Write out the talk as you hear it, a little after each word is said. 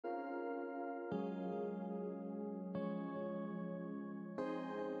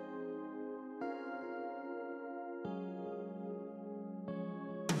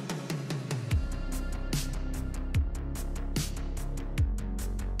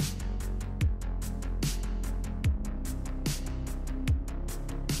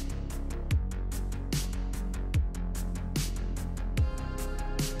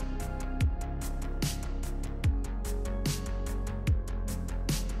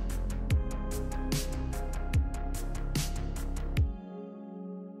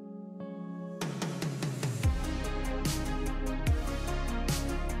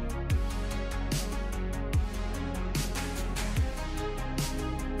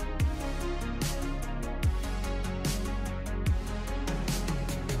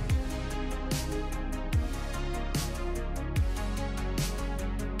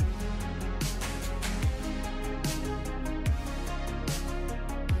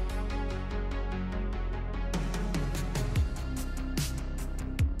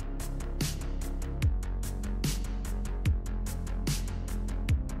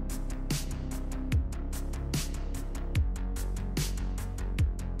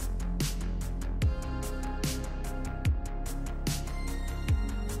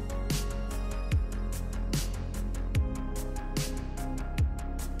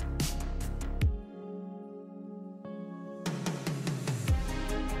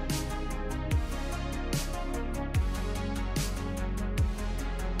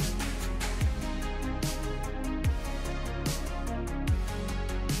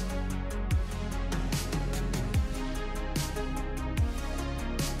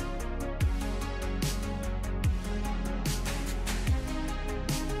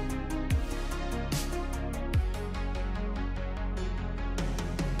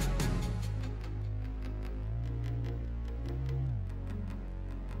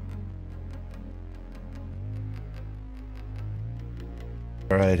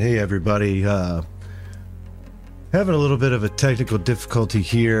All right, hey everybody. Having a little bit of a technical difficulty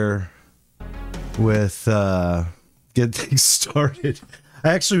here with getting things started. I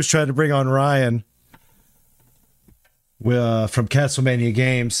actually was trying to bring on Ryan from Castlemania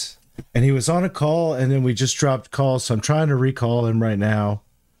Games, and he was on a call, and then we just dropped calls, so I'm trying to recall him right now,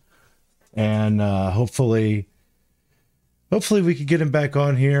 and hopefully we could get him back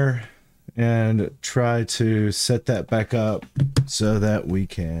on here and try to set that back up so that we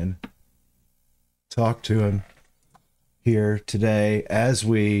can talk to him here today as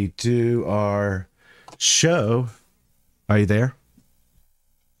we do our show. Are you there?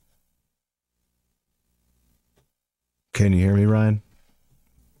 Can you hear me, Ryan?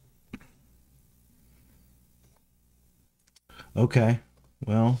 Okay.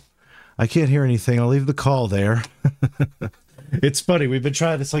 Well, I can't hear anything. I'll leave the call there. It's funny. We've been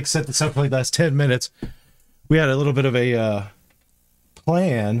trying to set this up for like the last 10 minutes. We had a little bit of a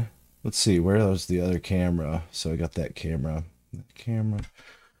plan. Let's see. Where was the other camera? So I got that camera.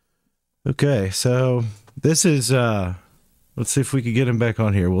 Okay. So this is, let's see if we can get him back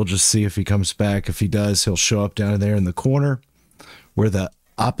on here. We'll just see if he comes back. If he does, he'll show up down there in the corner where the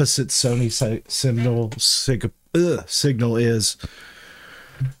opposite Sony signal is.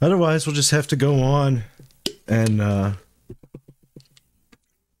 Otherwise, we'll just have to go on and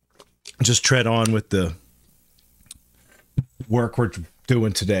just tread on with the work we're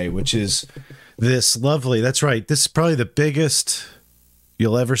doing today, which is this lovely, that's right, this is probably the biggest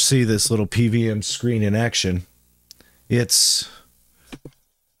you'll ever see this little PVM screen in action. It's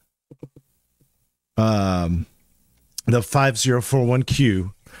the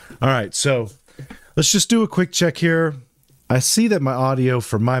 5041Q. All right, so let's just do a quick check here. I see that my audio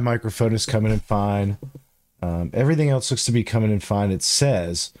for my microphone is coming in fine. Everything else looks to be coming in fine. It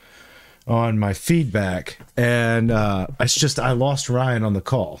says on my feedback, and I lost Ryan on the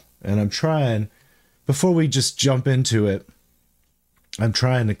call, and I'm trying, before we just jump into it, I'm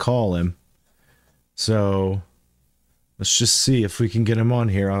trying to call him. So let's just see if we can get him on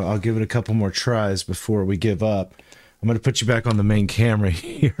here. I'll give it a couple more tries before we give up. I'm going to put you back on the main camera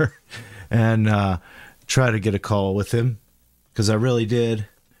here and try to get a call with him, because I really did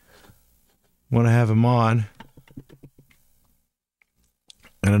want to have him on.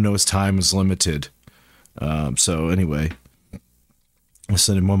 And I know his time is limited. So anyway, I'll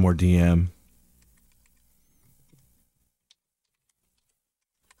send him one more DM.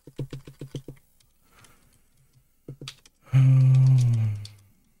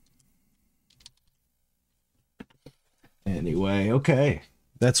 Anyway, okay.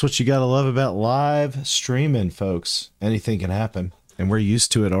 That's what you gotta love about live streaming, folks. Anything can happen. And we're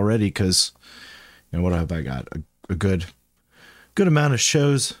used to it already because, you know, what have I got? A good amount of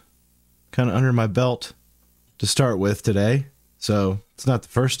shows kind of under my belt to start with today. So it's not the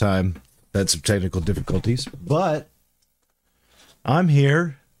first time had some technical difficulties, but I'm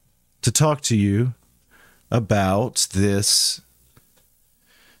here to talk to you about this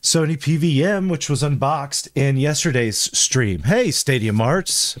Sony PVM, which was unboxed in yesterday's stream. Hey, Stadium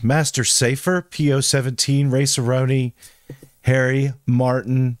Arts, Master Safer, PO17, Raceroni, Harry,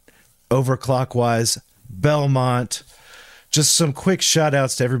 Martin, Overclockwise, Belmont. Just some quick shout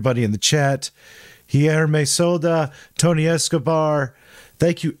outs to everybody in the chat. Guillermo Soda, Tony Escobar.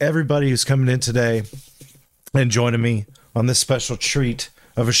 Thank you everybody who's coming in today and joining me on this special treat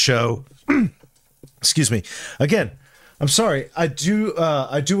of a show. Excuse me. Again, I'm sorry. I do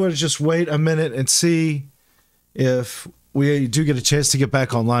want to just wait a minute and see if we do get a chance to get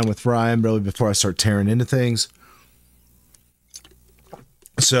back online with Ryan really before I start tearing into things.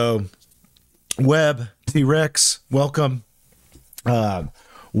 So, Webb, T-Rex, welcome.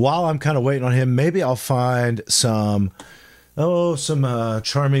 While I'm kind of waiting on him, maybe I'll find some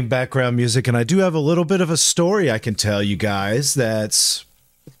charming background music, and I do have a little bit of a story I can tell you guys that's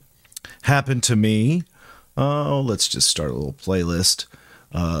happened to me. Oh, let's just start a little playlist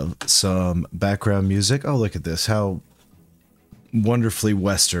of some background music. Oh, look at this, how wonderfully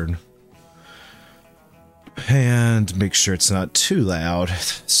Western. And make sure it's not too loud.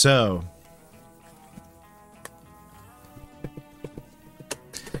 So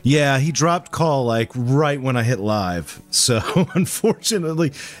yeah, he dropped call like right when I hit live. So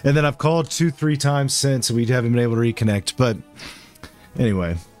unfortunately, and then I've called 2-3 times since, and we haven't been able to reconnect. But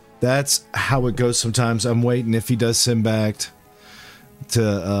anyway, that's how it goes sometimes. I'm waiting. If he does send back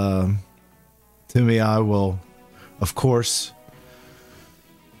to me, I will, of course,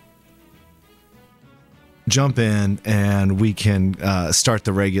 jump in and we can start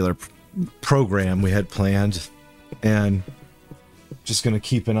the regular program we had planned. And just going to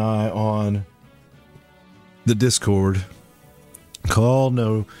keep an eye on the Discord Call,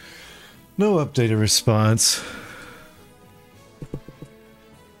 no updated response.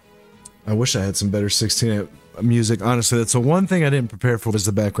 I wish I had some better 16 music. Honestly, that's the one thing I didn't prepare for was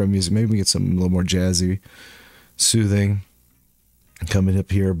the background music. Maybe we get something a little more jazzy, soothing coming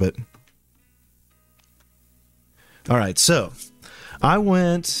up here, but all right. So I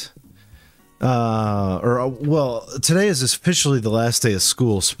went, well, today is officially the last day of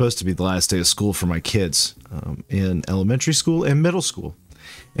school, supposed to be the last day of school for my kids in elementary school and middle school.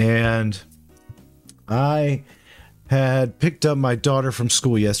 And I had picked up my daughter from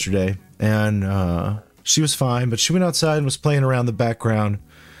school yesterday, and she was fine, but she went outside and was playing around the background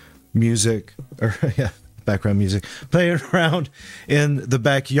music, playing around in the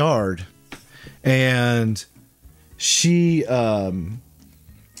backyard. And she came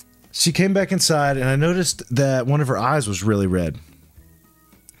back inside, and I noticed that one of her eyes was really red.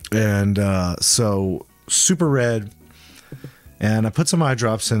 And so super red. And I put some eye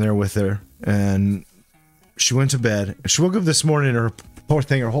drops in there with her, and she went to bed. She woke up this morning, and her poor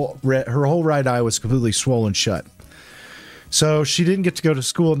thing, her whole right eye was completely swollen shut. So she didn't get to go to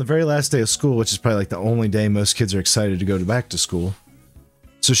school on the very last day of school, which is probably like the only day most kids are excited to go back to school.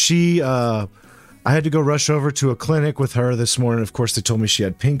 So I had to go rush over to a clinic with her this morning. Of course, they told me she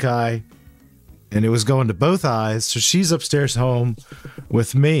had pink eye, and it was going to both eyes. So she's upstairs home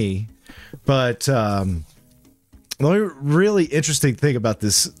with me. But the only really interesting thing about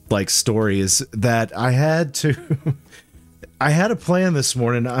this story is that I had a plan this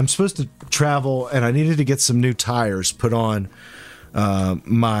morning. I'm supposed to travel, and I needed to get some new tires put on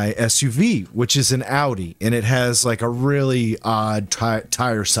my SUV, which is an Audi, and it has like a really odd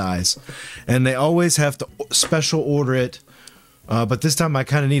tire size, and they always have to special order it. But this time I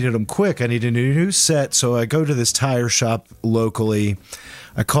kind of needed them quick. I needed a new set, so I go to this tire shop locally.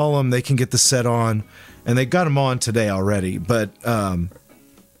 I call them, they can get the set on, and they got them on today already. But I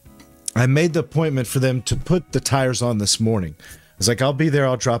made the appointment for them to put the tires on this morning. I was like, I'll be there.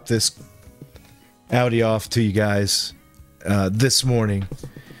 I'll drop this Audi off to you guys this morning.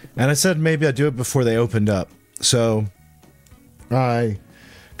 And I said maybe I'd do it before they opened up. So I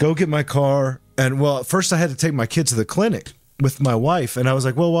go get my car. And, well, at first I had to take my kid to the clinic with my wife. And I was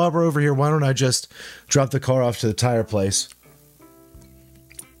like, well, while we're over here, why don't I just drop the car off to the tire place?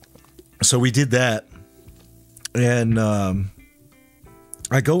 So we did that. And I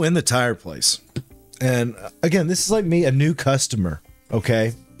go in the tire place. And, again, this is like me, a new customer,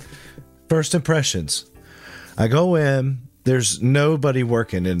 okay? First impressions. I go in. There's nobody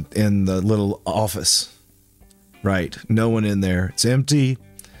working in the little office. Right. No one in there. It's empty.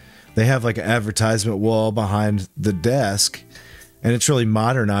 They have like an advertisement wall behind the desk. And it's really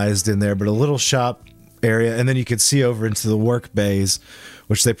modernized in there. But a little shop area. And then you can see over into the work bays,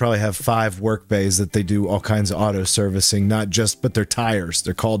 which they probably have 5 work bays that they do all kinds of auto servicing. Not just, but they're tires.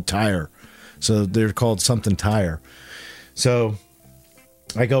 They're called tire. So they're called something tire. So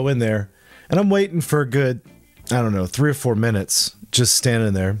I go in there. And I'm waiting for a good, I don't know, 3 or 4 minutes, just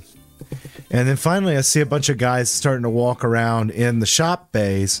standing there. And then finally I see a bunch of guys starting to walk around in the shop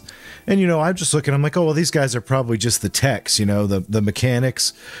bays. And, you know, I'm just looking, I'm like, oh, well, these guys are probably just the techs, you know, the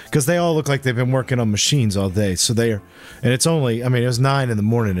mechanics. Because they all look like they've been working on machines all day. So they're, and it's only, I mean, it was 9 in the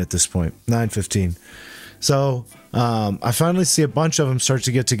morning at this point, 9:15. So I finally see a bunch of them start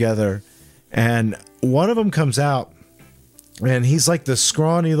to get together. And one of them comes out, and he's like the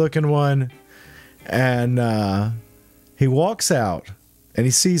scrawny looking one. And he walks out, and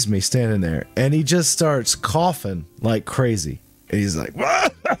he sees me standing there, and he just starts coughing like crazy. And he's like,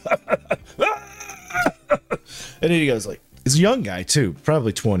 and then he goes like, he's a young guy too,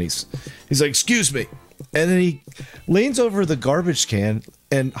 probably 20s. He's like, excuse me. And then he leans over the garbage can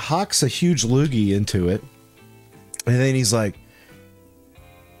and hocks a huge loogie into it. And then he's like,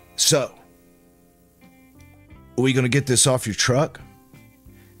 so, are we going to get this off your truck?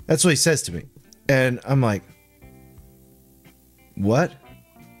 That's what he says to me. And I'm like, what?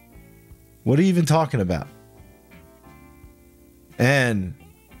 What are you even talking about? And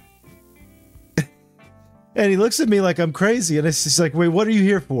he looks at me like I'm crazy. And it's just like, wait, what are you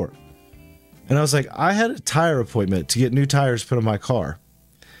here for? And I was like, I had a tire appointment to get new tires put on my car.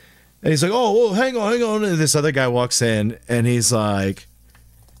 And he's like, oh, well, hang on. And this other guy walks in, and he's like,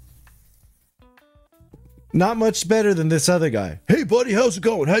 not much better than this other guy. Hey, buddy, how's it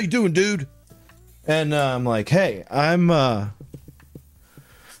going? How you doing, dude? And I'm like, hey, I'm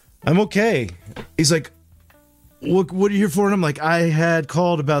okay. He's like, what are you here for? And I'm like, I had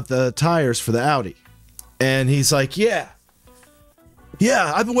called about the tires for the Audi. And he's like, yeah,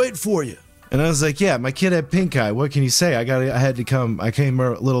 I've been waiting for you. And I was like, yeah, my kid had pink eye. What can you say? I came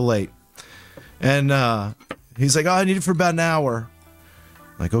a little late. And he's like, oh, I need it for about an hour.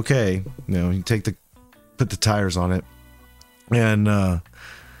 Like, okay, you know, you put the tires on it. And,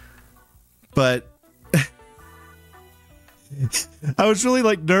 but I was really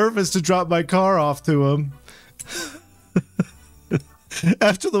like nervous to drop my car off to him.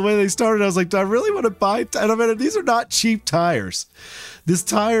 After the way they started, I was like, do I really want to buy? And I mean, these are not cheap tires. This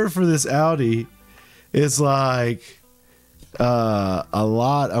tire for this Audi is like a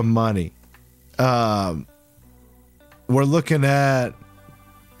lot of money. We're looking at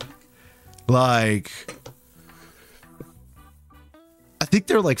like, I think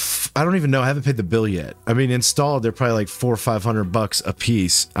they're like, I don't even know. I haven't paid the bill yet. I mean, installed, they're probably like $400 or $500 a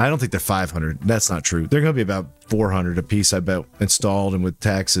piece. I don't think they're 500. That's not true. They're going to be about 400 a piece, I bet, installed and with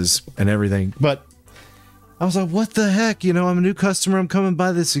taxes and everything. But I was like, what the heck? You know, I'm a new customer. I'm coming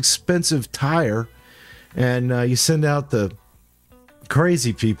by this expensive tire. And you send out the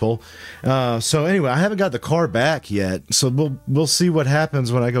crazy people. So anyway, I haven't got the car back yet. So we'll see what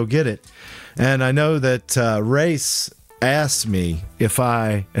happens when I go get it. And I know that Race asked me if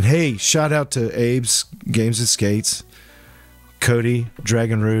and hey, shout out to Abe's Games and Skates, Cody,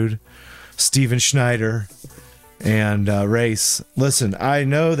 Dragon Rude, Steven Schneider, and Race. Listen, I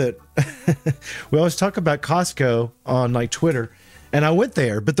know that we always talk about Costco on like Twitter, and I went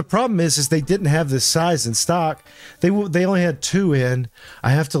there, but the problem is they didn't have this size in stock. They only had 2 in.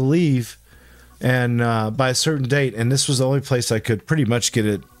 I have to leave and by a certain date, and this was the only place I could pretty much get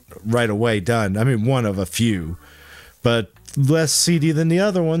it right away done. I mean, one of a few, but less seedy than the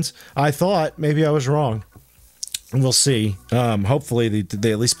other ones. I thought. Maybe I was wrong. We'll see. Hopefully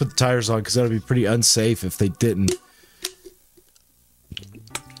they at least put the tires on, because that would be pretty unsafe if they didn't.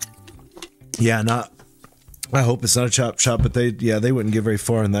 Yeah, I hope it's not a chop shop, but they wouldn't get very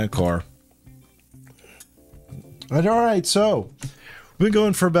far in that car. But all right, so we've been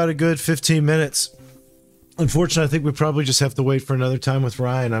going for about a good 15 minutes. Unfortunately, I think we probably just have to wait for another time with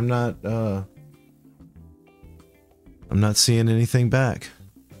Ryan. I'm not seeing anything back.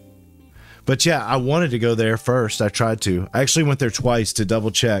 But yeah, I wanted to go there first. I tried to. I actually went there twice to double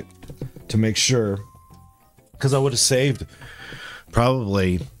check to make sure, because I would have saved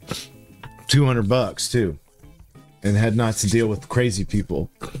probably $200 too, and had not to deal with crazy people.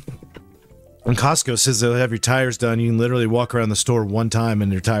 And Costco says they'll have your tires done. You can literally walk around the store one time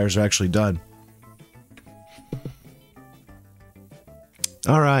and your tires are actually done.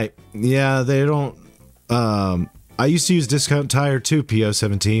 All right. Yeah, they don't. I used to use Discount Tire too,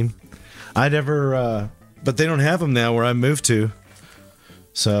 PO17. I never, but they don't have them now where I moved to.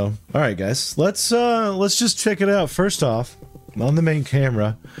 So, all right, guys, let's just check it out. First off, on the main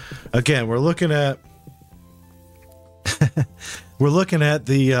camera, again, we're looking at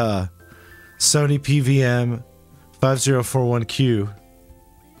the Sony PVM 5041Q.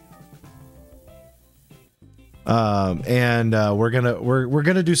 And we're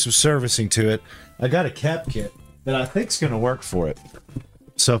gonna do some servicing to it. I got a cap kit that I think's gonna work for it.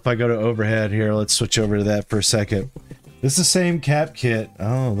 So if I go to overhead here, let's switch over to that for a second. This is the same cap kit.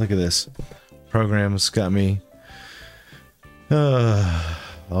 Oh, look at this. Program's got me.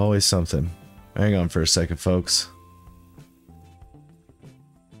 Always something. Hang on for a second, folks.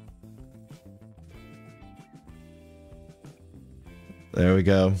 There we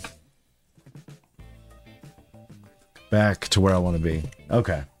go. Back to where I want to be.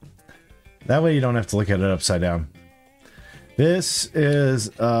 Okay. That way you don't have to look at it upside down. This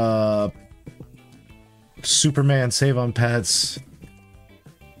is Superman Save on Pads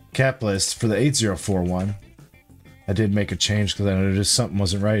cap list for the 8041. I did make a change because I noticed something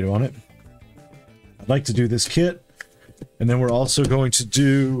wasn't right on it. I'd like to do this kit, and then we're also going to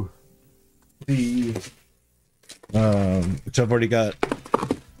do the which I've already got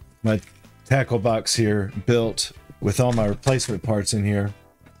my tackle box here built with all my replacement parts in here,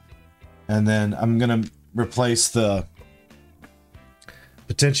 and then I'm gonna replace the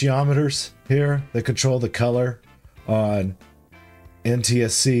potentiometers here that control the color on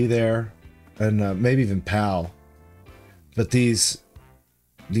NTSC there, and maybe even PAL. But these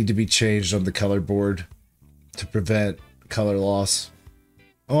need to be changed on the color board to prevent color loss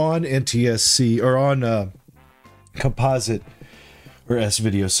on NTSC or on composite or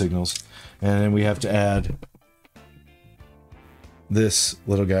S-video signals. And then we have to add this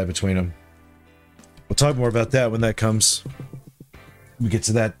little guy between them. We'll talk more about that when that comes. We get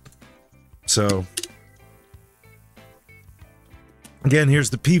to that. So again, here's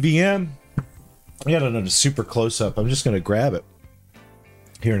the PVM. I got another super close up. I'm just going to grab it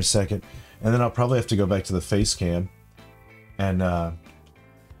here in a second, and then I'll probably have to go back to the face cam and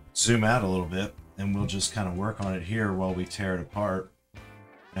zoom out a little bit, and we'll just kind of work on it here while we tear it apart.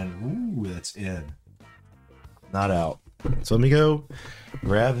 And ooh, that's in, not out. So let me go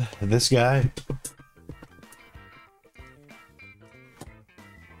grab this guy.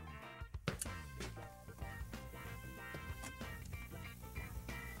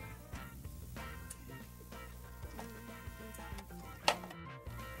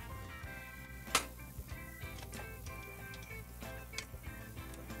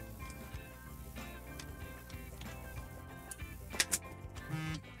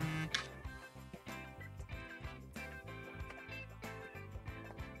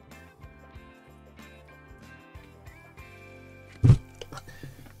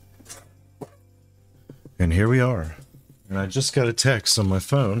 And here we are. And I just got a text on my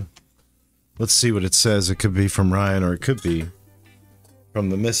phone. Let's see what it says. It could be from Ryan or it could be from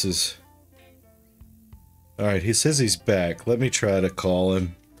the missus. Alright, he says he's back. Let me try to call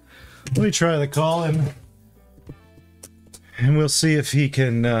him. Let me try to call him. And we'll see if he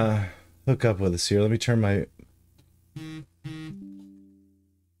can hook up with us here. Let me turn my...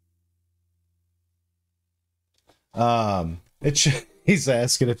 He's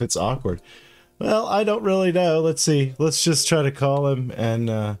asking if it's awkward. Well, I don't really know. Let's see. Let's just try to call him.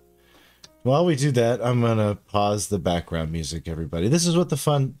 And while we do that, I'm going to pause the background music, everybody. This is what the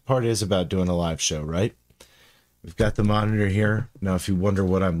fun part is about doing a live show, right? We've got the monitor here. Now, if you wonder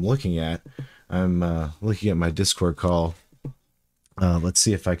what I'm looking at, I'm looking at my Discord call. Let's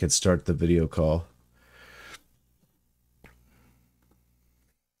see if I can start the video call.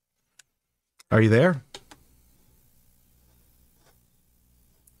 Are you there?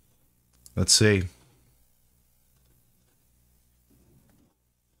 Let's see.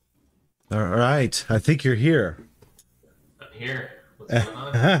 All right. I think you're here. I'm here. What's going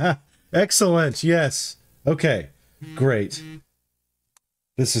on? Excellent. Yes. Okay. Great.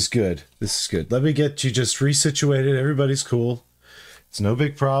 This is good. This is good. Let me get you just resituated. Everybody's cool. It's no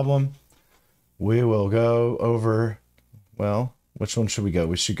big problem. We will go over, well, which one should we go?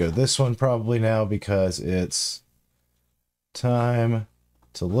 We should go this one probably now because it's time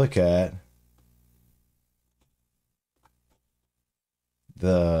to look at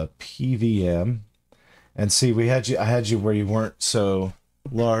the PVM and see. I had you where you weren't so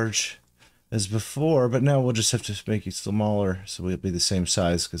large as before, but now we'll just have to make you smaller so we'll be the same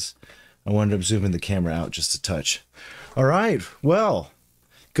size because I wanted to zoom in the camera out just a touch. All right, well,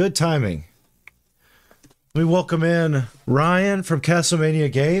 good timing. Let me welcome in Ryan from Castlemania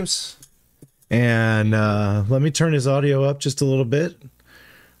Games, and let me turn his audio up just a little bit.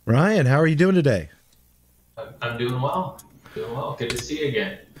 Ryan, how are you doing today? I'm doing well. Doing well. Good to see you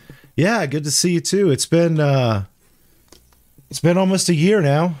again. Yeah, good to see you too. It's been almost a year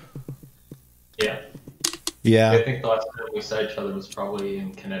now. Yeah. Yeah. I think the last time we saw each other was probably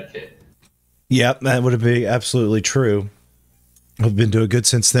in Connecticut. Yep, that would have been absolutely true. I've been doing good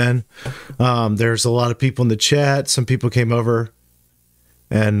since then. There's a lot of people in the chat. Some people came over,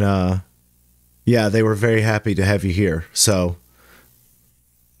 and yeah, they were very happy to have you here. So.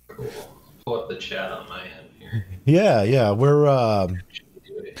 Cool. Pull up the chat on my end here. Yeah, we're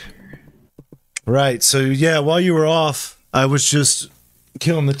right. So yeah, while you were off, I was just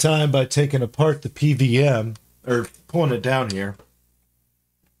killing the time by taking apart the PVM or pulling it down here.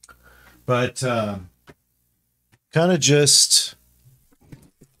 But kind of just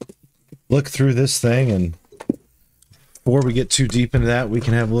look through this thing, and before we get too deep into that, we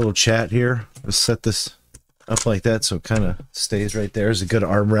can have a little chat here. Let's set this up like that so it kind of stays right there. It's a good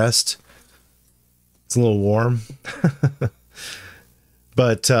armrest. It's a little warm.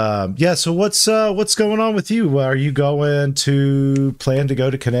 But yeah, so what's going on with you? Are you going to plan to go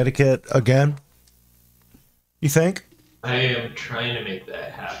to Connecticut again, you think? I am trying to make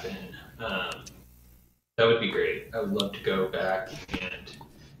that happen. That would be great. I would love to go back, and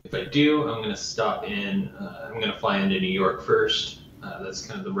if I do, I'm going to stop in. I'm going to fly into New York first. That's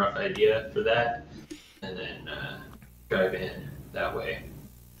kind of the rough idea for that, and then drive in that way.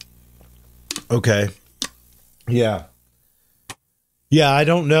 Okay. Yeah. Yeah, I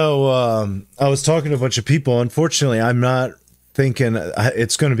don't know. I was talking to a bunch of people. Unfortunately, I'm not thinking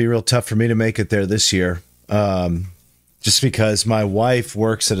it's going to be real tough for me to make it there this year. Just because my wife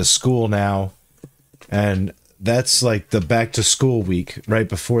works at a school now, and that's like the back to school week right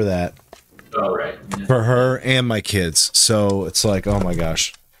before that. Oh, right. Yeah. For her and my kids. So it's like, oh my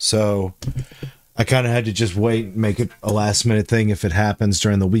gosh. So I kind of had to just wait and make it a last minute thing if it happens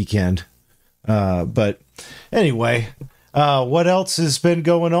during the weekend. But anyway, what else has been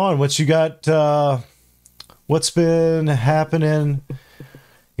going on? What you got? What's been happening,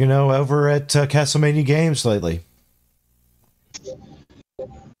 over at Castlemania Games lately?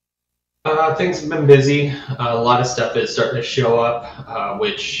 Things have been busy. A lot of stuff is starting to show up,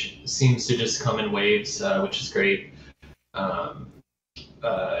 which seems to just come in waves, which is great.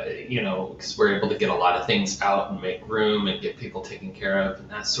 You know, because we're able to get a lot of things out and make room and get people taken care of and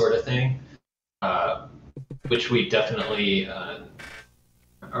that sort of thing, which we definitely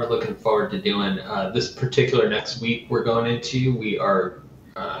are looking forward to doing. This particular next week we're going into, we are,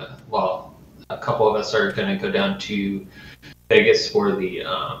 well, a couple of us are going to go down to Vegas for the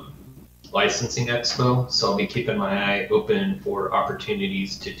licensing expo, so I'll be keeping my eye open for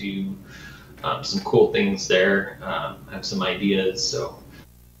opportunities to do some cool things there. I have some ideas, so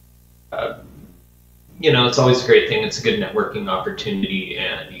you know, it's always a great thing. It's a good networking opportunity,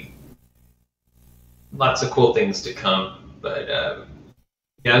 and lots of cool things to come. But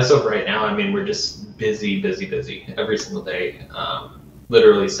yeah, as of right now, I mean, we're just busy every single day,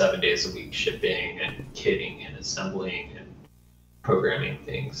 literally 7 days a week, shipping and kitting and assembling and programming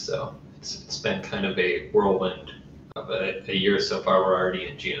things. So it's been kind of a whirlwind of a year so far. We're already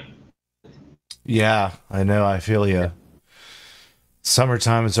in June. Yeah, I know. I feel you.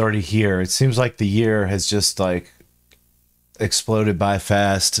 Summertime is already here. It seems like the year has just like exploded by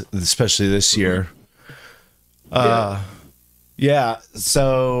fast, especially this year. Yeah.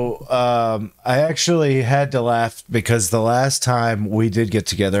 So I actually had to laugh because the last time we did get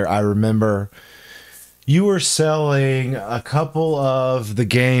together, I remember you were selling a couple of the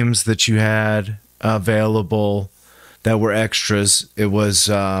games that you had available that were extras. It was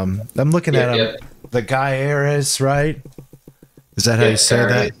I'm looking at them. The Guy Ares, right? Is that how you say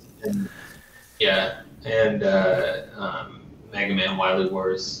that? And, yeah, and Mega Man Wily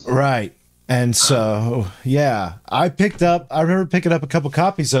Wars. Right. And so, yeah, I remember picking up a couple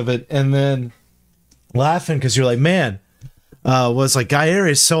copies of it and then laughing because you're like, man, was like Guy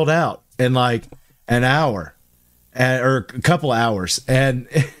Ares sold out in like an hour or a couple hours. And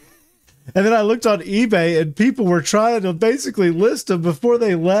then I looked on eBay and people were trying to basically list them before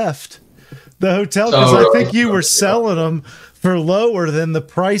they left the hotel because I think you were selling them for lower than the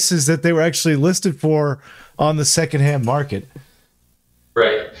prices that they were actually listed for on the secondhand market.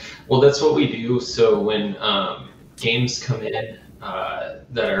 Right. Well, that's what we do. So when games come in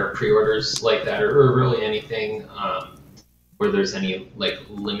that are pre-orders like that, or really anything where there's any like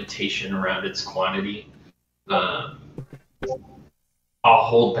limitation around its quantity, I'll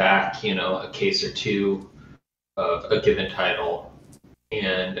hold back, you know, a case or two of a given title,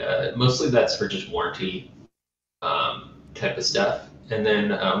 and mostly that's for just warranty type of stuff. And then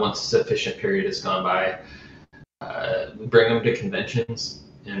once a sufficient period has gone by, we bring them to conventions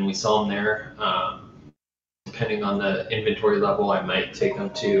and we sell them there. Depending on the inventory level, I might take them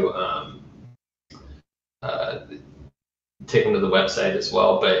to the website as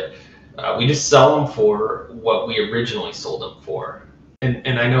well. But we just sell them for what we originally sold them for.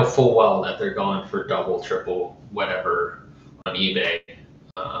 And I know full well that they're going for double, triple, whatever on eBay.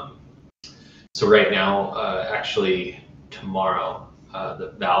 So right now, actually tomorrow,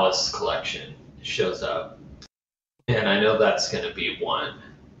 the Valis collection shows up. And I know that's going to be one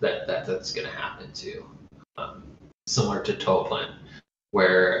that's going to happen too. Similar to Toplin,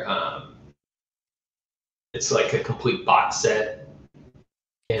 where it's like a complete box set.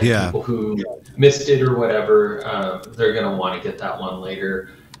 And people who missed it or whatever, they're going to want to get that one later.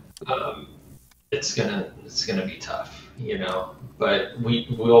 It's gonna be tough, you know. But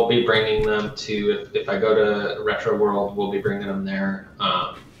we'll be bringing them to, if I go to Retro World, we'll be bringing them there.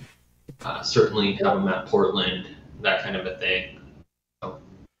 Certainly have them at Portland, that kind of a thing. So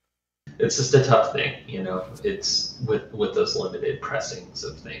it's just a tough thing, you know. It's with those limited pressings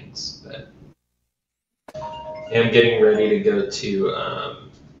of things. But I'm getting ready to go to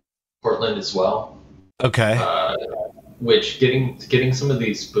Portland as well. Okay. Which getting some of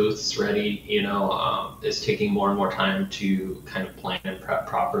these booths ready, you know, is taking more and more time to kind of plan and prep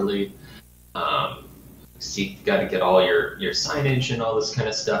properly. So you've got to get all your signage and all this kind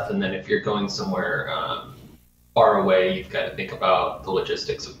of stuff, and then if you're going somewhere far away, you've got to think about the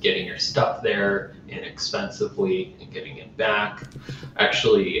logistics of getting your stuff there inexpensively and getting it back.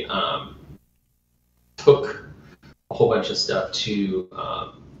 Actually, took a whole bunch of stuff to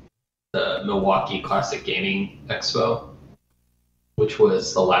the Milwaukee Classic Gaming Expo, which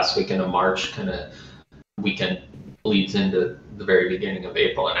was the last weekend of March, kind of weekend leads into the very beginning of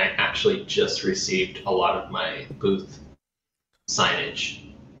April, and I actually just received a lot of my booth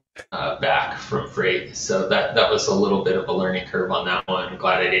signage back from freight, so that was a little bit of a learning curve on that one. I'm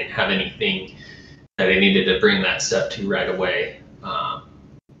glad I didn't have anything that I needed to bring that stuff to right away.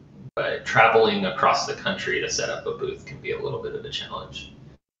 But traveling across the country to set up a booth can be a little bit of a challenge.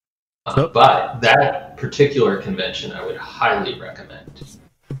 But that particular convention, I would highly recommend.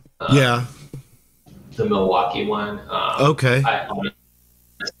 The Milwaukee one. Okay. I honestly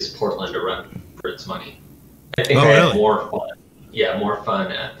use Portland to run for its money. I think Oh, I had really? more fun. Yeah, more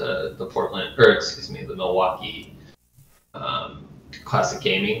fun at the Portland, or excuse me, the Milwaukee um, Classic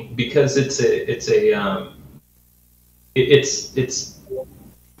Gaming, because it's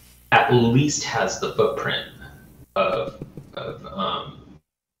at least has the footprint of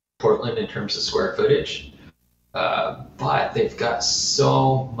Portland in terms of square footage. But they've got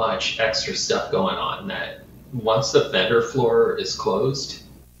so much extra stuff going on that once the vendor floor is closed,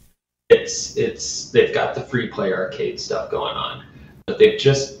 it's they've got the free play arcade stuff going on, but they've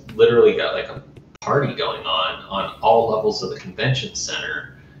just literally got like a party going on all levels of the convention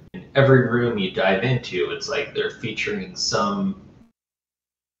center. In every room you dive into, it's like they're featuring some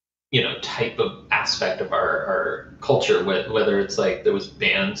type of aspect of our culture, whether it's like there was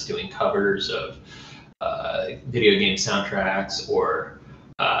bands doing covers of video game soundtracks, or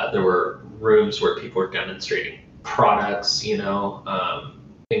there were rooms where people were demonstrating products,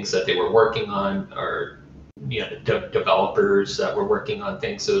 things that they were working on, or developers that were working on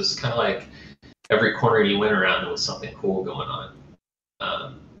things. So it was kind of like every corner you went around, there was something cool going on.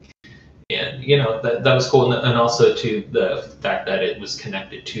 And that was cool, and also to the fact that it was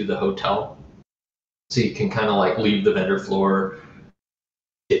connected to the hotel, so you can kind of like leave the vendor floor,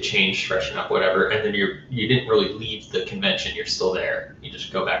 get changed, freshen up, whatever, and then you didn't really leave the convention. You're still there. You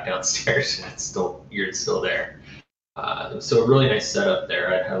just go back downstairs, and you're still there. So a really nice setup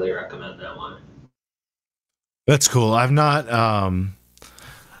there. I'd highly recommend that one. That's cool. I've not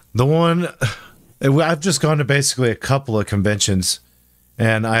the one. I've just gone to basically a couple of conventions,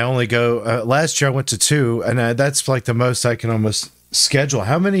 and I only go. Last year I went to 2, and that's like the most I can almost schedule.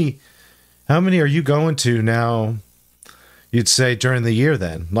 How many are you going to now? You'd say during the year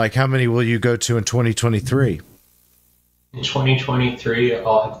then? Like, how many will you go to in 2023? In 2023,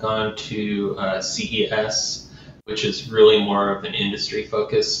 I'll have gone to CES, which is really more of an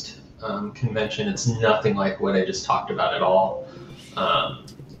industry-focused convention. It's nothing like what I just talked about at all.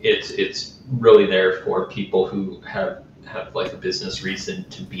 It's really there for people who have like a business reason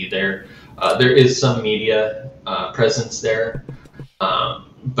to be there. There is some media presence there,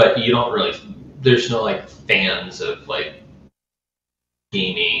 but you don't really. There's no like fans of like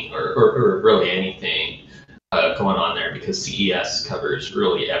gaming or really anything going on there, because CES covers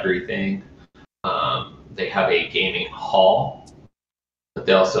really everything. They have a gaming hall, but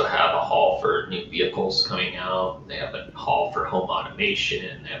they also have a hall for new vehicles coming out. They have a hall for home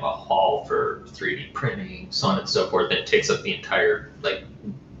automation. They have a hall for 3D printing, so on and so forth. It takes up the entire like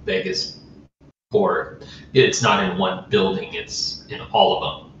Vegas floor. It's not in one building. It's in all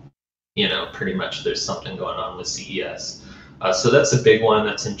of them. Pretty much there's something going on with CES. So that's a big one.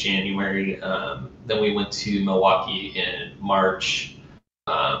 That's in January. Then we went to Milwaukee in March,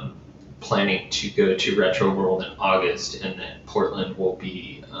 planning to go to Retro World in August, and then Portland will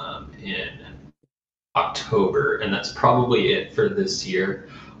be in October. And that's probably it for this year.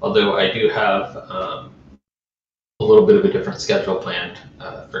 Although I do have a little bit of a different schedule planned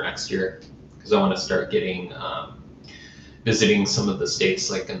for next year, because I want to start visiting some of the states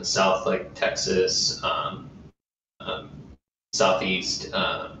like in the South, like Texas, Southeast.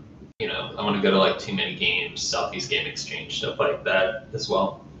 I want to go to like Too Many Games, Southeast Game Exchange, stuff like that as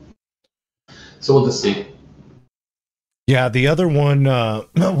well. So we'll just see. Yeah, the other one,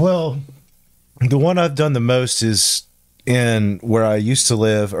 well, the one I've done the most is in where I used to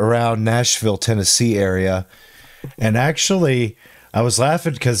live, around Nashville, Tennessee area. And actually, I was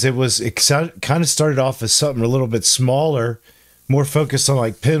laughing because it kind of started off as something a little bit smaller, more focused on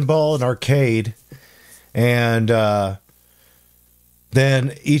like pinball and arcade. And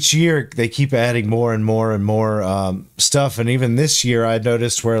then each year they keep adding more and more and more stuff. And even this year I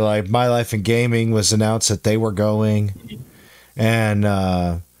noticed where like My Life in Gaming was announced that they were going, and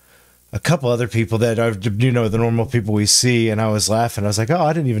a couple other people that are, the normal people we see. And I was laughing. I was like, oh,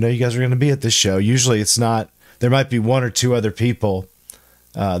 I didn't even know you guys were going to be at this show. Usually it's not. There might be one or two other people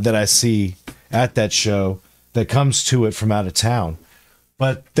that I see at that show that comes to it from out of town,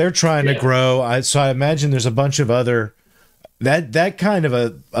 but they're trying to grow. So I imagine there's a bunch of other that kind of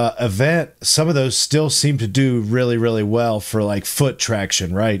a event. Some of those still seem to do really, really well for like foot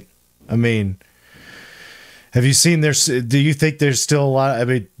traction, right? I mean, have you seen do you think there's still a lot? I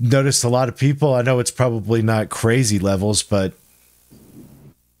mean, noticed a lot of people. I know it's probably not crazy levels, but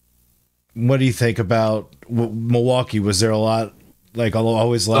what do you think about Milwaukee? Was there a lot, like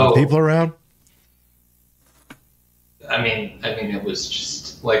always a lot of people around? I mean, it was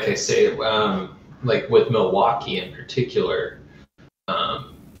just like I say, like with Milwaukee in particular,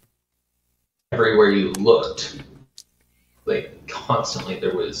 everywhere you looked, like constantly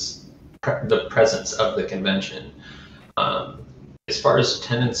there was the presence of the convention. as far as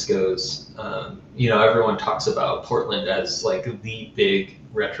attendance goes, everyone talks about Portland as like the big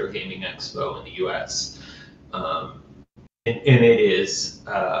retro gaming expo in the U.S. And it is,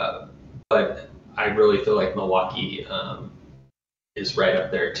 but I really feel like Milwaukee is right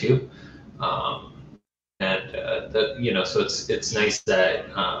up there too. So it's nice that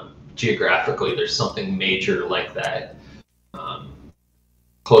geographically there's something major like that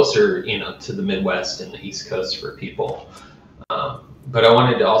closer, to the Midwest and the East Coast for people. But I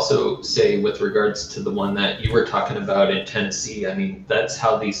wanted to also say, with regards to the one that you were talking about in Tennessee, I mean, that's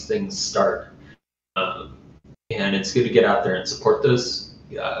how these things start. And it's good to get out there and support those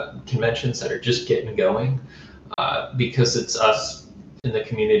conventions that are just getting going, because it's us in the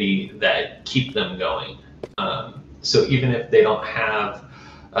community that keep them going. So even if they don't have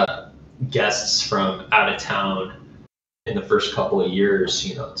guests from out of town in the first couple of years,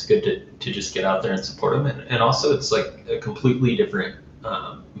 it's good to just get out there and support them. And also it's like a completely different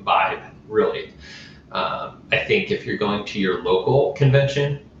vibe, really. I think if you're going to your local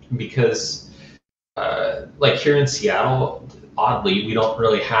convention, because like here in Seattle, oddly, we don't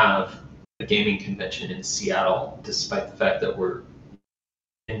really have a gaming convention in Seattle, despite the fact that we're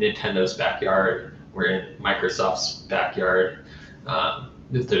in Nintendo's backyard, we're in Microsoft's backyard.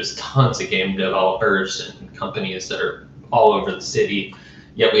 There's tons of game developers and companies that are all over the city,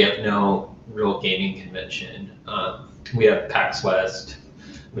 yet we have no real gaming convention. We have PAX West,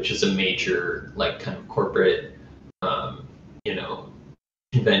 which is a major, like, kind of corporate,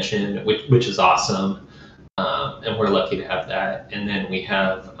 convention, which is awesome, and we're lucky to have that. And then we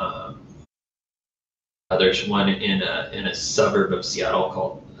have there's one in a suburb of Seattle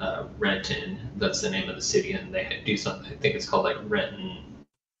called Renton. That's the name of the city, and they do something. I think it's called like Renton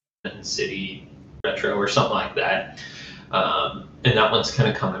City Retro or something like that. And that one's kind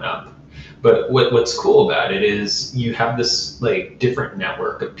of coming up. But what's cool about it is you have this like different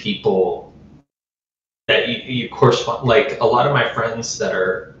network of people that you correspond. Like a lot of my friends that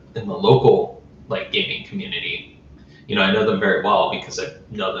are in the local like gaming community, I know them very well because I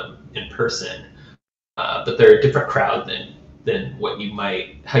know them in person. But they're a different crowd than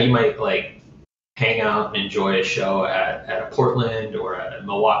how you might like hang out and enjoy a show at a Portland or at a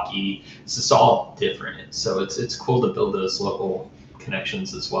Milwaukee. It's just all different. So it's cool to build those local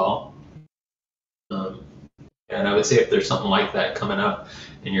connections as well. And I would say if there's something like that coming up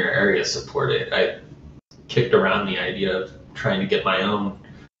in your area, support it. I kicked around the idea of trying to get my own,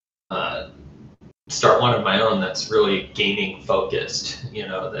 start one of my own that's really gaming focused.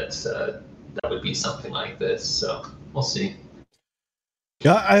 That would be something like this. So we'll see.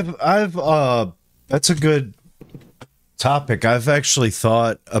 Yeah, I've that's a good topic. I've actually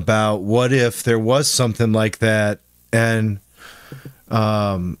thought about what if there was something like that, and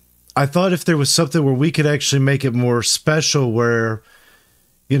I thought if there was something where we could actually make it more special, where,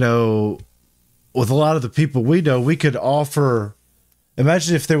 with a lot of the people we know, we could offer,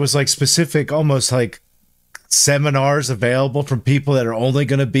 imagine if there was like specific, almost like seminars available from people that are only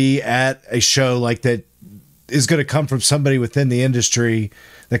going to be at a show like that, is going to come from somebody within the industry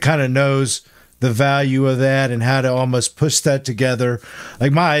that kind of knows the value of that and how to almost push that together.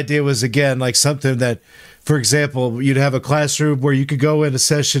 Like my idea was, again, like something that, for example, you'd have a classroom where you could go in a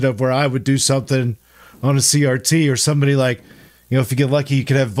session of where I would do something on a CRT, or somebody like, if you get lucky, you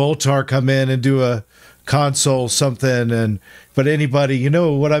could have Voltar come in and do a console something. But anybody, you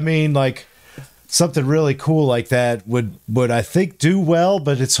know what I mean? Like something really cool like that would I think do well,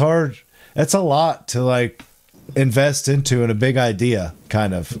 but it's hard. That's a lot to like invest into, and a big idea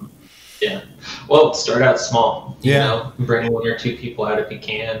kind of. Yeah. Well, start out small, bring one or two people out if you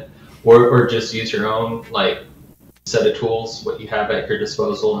can, or just use your own like set of tools, what you have at your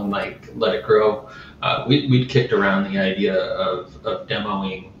disposal, and like let it grow. We'd kicked around the idea of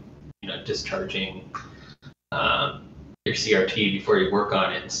demoing, discharging your CRT before you work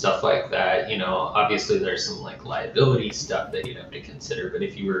on it and stuff like that. Obviously there's some like liability stuff that you'd have to consider, but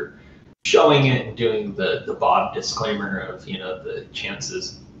if you were showing it and doing the Bob disclaimer of, the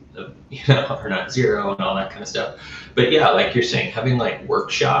chances of, are not zero and all that kind of stuff. But yeah, like you're saying, having like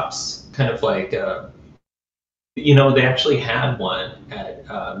workshops, kind of like, they actually had one at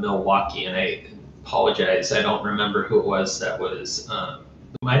Milwaukee, and I apologize, I don't remember who it was that was,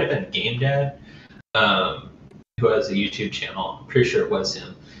 it might have been Game Dad, who has a YouTube channel. I'm pretty sure it was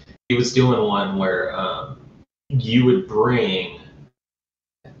him. He was doing one where you would bring,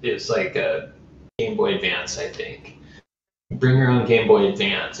 it was like a Game Boy Advance, I think. Bring your own Game Boy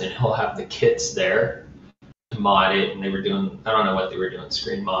Advance, and he'll have the kits there to mod it. And they were doing, I don't know what they were doing,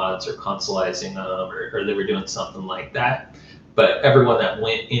 screen mods or consoleizing them, or they were doing something like that. But everyone that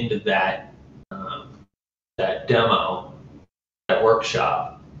went into that that demo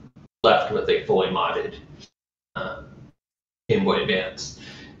workshop left with a fully modded Game Boy Advance.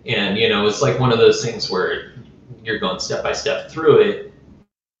 And, you know, it's like one of those things where you're going step by step through it.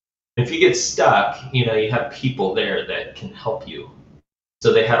 If you get stuck, you know, you have people there that can help you.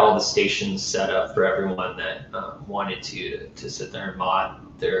 So they had all the stations set up for everyone that wanted to sit there and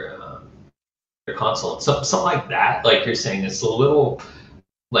mod their console. And something like that, like you're saying, it's a little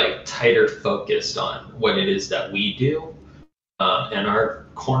like tighter focused on what it is that we do. And our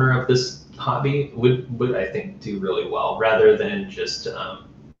corner of this hobby would I think do really well, rather than just I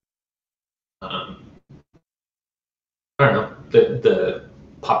don't know, the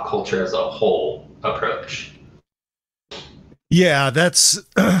pop culture as a whole approach. Yeah, that's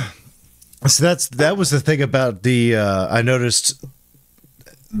so that was the thing about the I noticed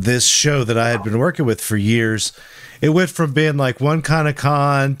this show that I had been working with for years. It went from being like one kind of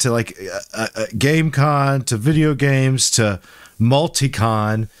con to like a game con to video games to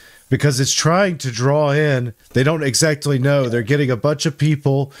multi-con, because it's trying to draw in. They don't exactly know. They're getting a bunch of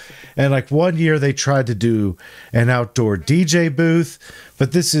people. And like one year they tried to do an outdoor DJ booth,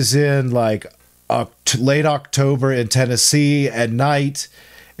 but this is in like late October in Tennessee at night.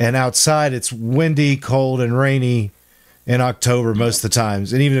 And outside it's windy, cold, and rainy in October most of the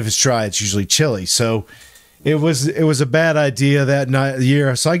times. And even if it's dry, it's usually chilly. So it was a bad idea that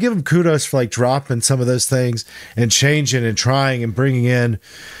year. So I give them kudos for like dropping some of those things and changing and trying and bringing in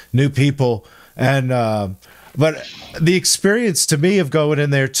new people. And but the experience to me of going in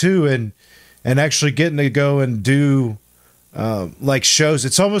there too and actually getting to go and do like shows,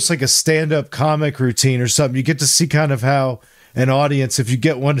 it's almost like a stand-up comic routine or something. You get to see kind of how an audience, if you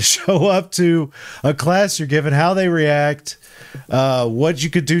get one to show up to a class you're given, how they react, what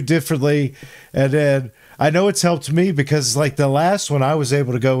you could do differently. And then I know it's helped me because like the last one, I was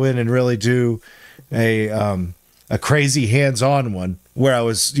able to go in and really do a crazy hands-on one where I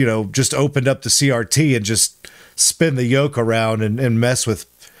was, you know, just opened up the CRT and just spin the yoke around and mess with,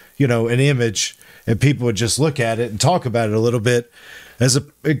 you know, an image, and people would just look at it and talk about it a little bit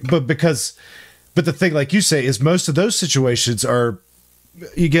but the thing, like you say, is most of those situations are,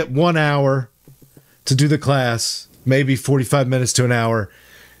 you get 1 hour to do the class, maybe 45 minutes to an hour.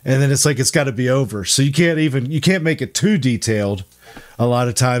 And then it's like, it's got to be over. So you can't make it too detailed a lot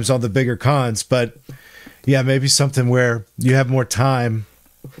of times on the bigger cons, but yeah, maybe something where you have more time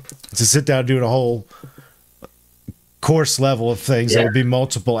to sit down doing a whole course level of things. That would be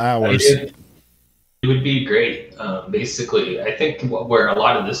multiple hours. It would be great. Basically, I think where a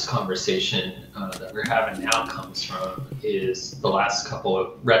lot of this conversation that we're having now comes from is the last couple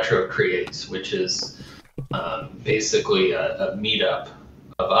of retro creates, which is basically a meetup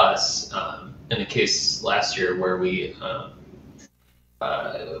of us. In the case last year where we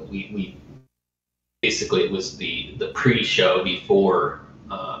basically, it was the pre-show before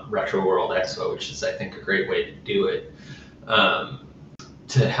Retro World Expo, which is I think a great way to do it.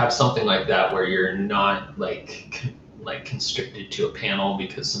 To have something like that where you're not like constricted to a panel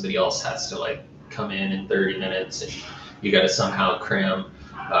because somebody else has to like come in 30 minutes and you got to somehow cram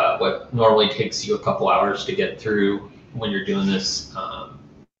what normally takes you a couple hours to get through when you're doing this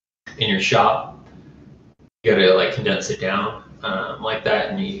in your shop. You got to like condense it down like that,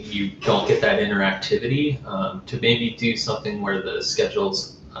 and you don't get that interactivity to maybe do something where the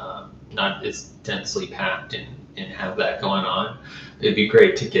schedule's not as densely packed and have that going on. It'd be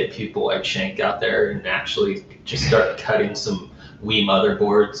great to get people like Shank out there and actually just start cutting some Wii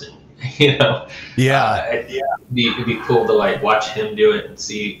motherboards, and it'd be cool to like watch him do it and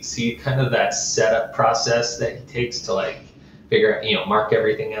see kind of that setup process that he takes to like figure out, mark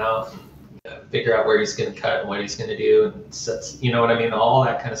everything out, and, figure out where he's going to cut and what he's going to do, and sets, you know what I mean, all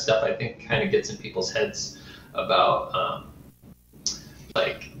that kind of stuff. I think kind of gets in people's heads about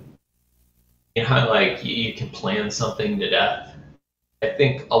like, how like you can plan something to death. I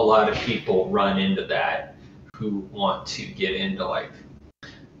think a lot of people run into that who want to get into like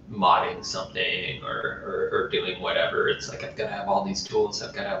modding something or doing whatever. It's like, I've got to have all these tools,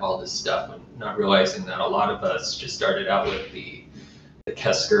 I've got to have all this stuff, and not realizing that a lot of us just started out with the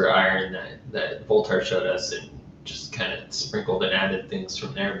Kesker iron that Voltar showed us and just kind of sprinkled and added things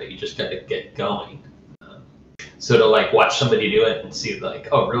from there, but you just got to get going. So to like watch somebody do it and see like,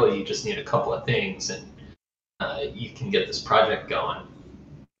 oh really, you just need a couple of things and you can get this project going.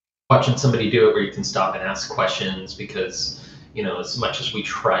 Watching somebody do it where you can stop and ask questions, because as much as we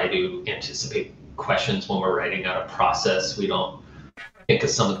try to anticipate questions when we're writing out a process, we don't think of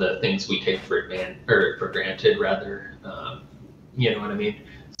some of the things we take for granted rather. You know what I I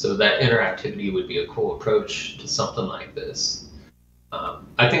So that interactivity would be a cool approach to something like this.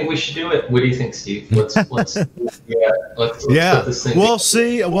 I I think we should do it. What do you think, Steve? Let's let's put this thing Well, together.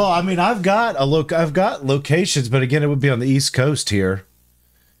 see, well, I mean, I've got locations, but again, it would be on the East Coast here.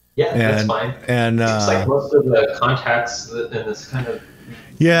 Yeah, that's fine. And it's like most of the contacts in this kind of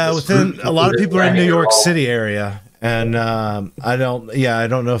within a lot of people are in New York City area, and I don't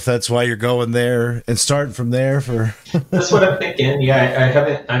know if that's why you're going there and starting from there for. That's what I'm thinking. Yeah, I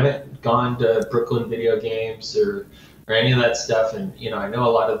haven't gone to Brooklyn Video Games or any of that stuff, and I know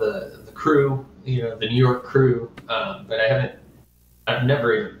a lot of the crew, the New York crew, but I've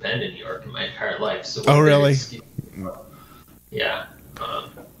never even been to New York in my entire life. So oh really? Yeah.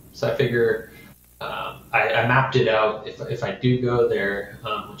 So I figure I mapped it out. If I do go there,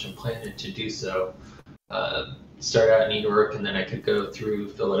 which I'm planning to do so, start out in New York, and then I could go through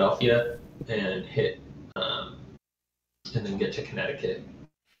Philadelphia and hit, and then get to Connecticut.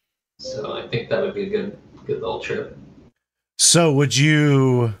 So I think that would be a good little trip. So would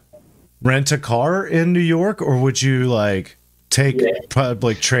you rent a car in New York, or would you like take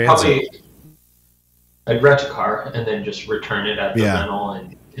public transit? Probably, I'd rent a car and then just return it at the rental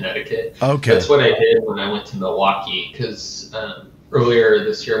in Connecticut. Okay. That's what I did when I went to Milwaukee, because earlier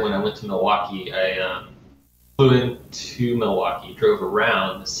this year when I went to Milwaukee, I flew into Milwaukee, drove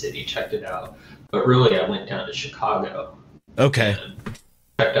around the city, checked it out. But really, I went down to Chicago. Okay.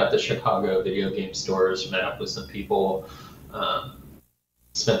 Checked out the Chicago video game stores, met up with some people,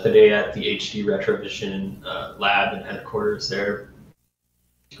 spent the day at the HD Retrovision lab and headquarters there,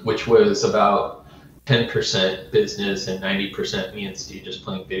 which was about 10% business and 90% me and Steve just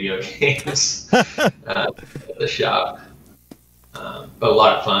playing video games at the shop. But a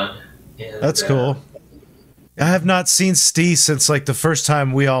lot of fun. And, that's cool. I have not seen Steve since like the first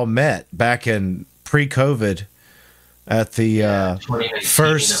time we all met back in pre-COVID at the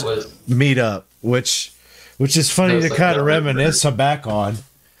first meetup, which is funny to kind of reminisce back on.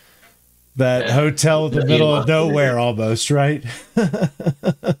 That hotel in the middle of nowhere, almost, right?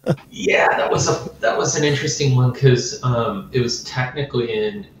 Yeah, that was an interesting one because it was technically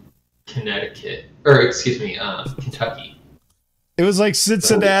in Connecticut, or excuse me, Kentucky. It was like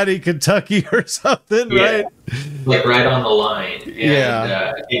Cincinnati, Kentucky, or something, right? Like right on the line.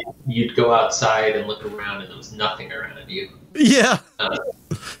 And, you'd go outside and look around, and there was nothing around you. Yeah.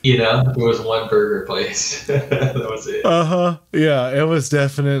 There was one burger place. That was it. Yeah, it was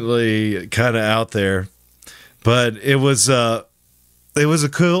definitely kind of out there, but it was a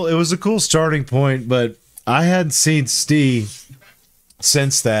cool starting point. But I hadn't seen Steve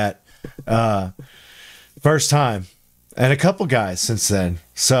since that first time, and a couple guys since then.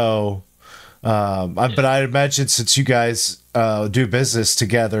 So, but I imagine since you guys do business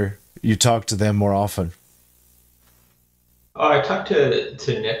together, you talk to them more often. Oh, I talk to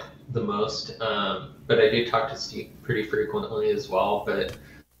Nick the most, but I do talk to Steve pretty frequently as well. But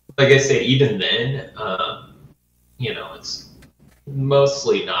like I say, even then, it's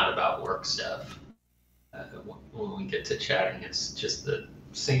mostly not about work stuff. When we get to chatting, it's just the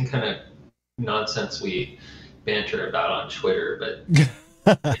same kind of nonsense we banter about on Twitter, but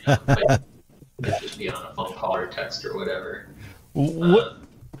might just be on a phone call or text or whatever. What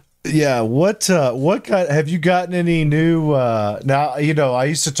kind have you gotten any new now, I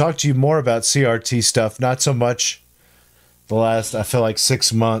used to talk to you more about CRT stuff, not so much the last, I feel like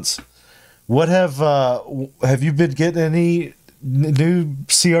 6 months. What have you been getting any new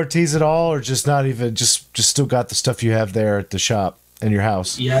CRTs at all, or just not even, just still got the stuff you have there at the shop in your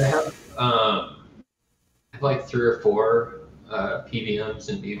house? Yeah, I have like 3 or 4 PVMs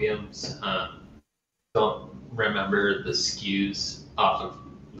and BVMs. Don't remember the SKUs off of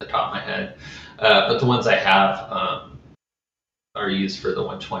the top of my head, but the ones I have are used for the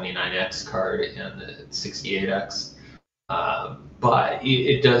 129X card and the 68X. But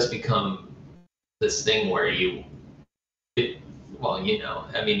it does become this thing where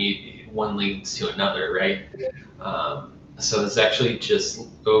one leads to another, right? So it's actually just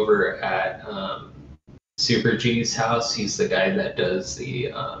over at Super G's house. He's the guy that does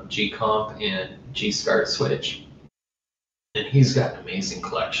the G Comp and G SCART switch. And he's got an amazing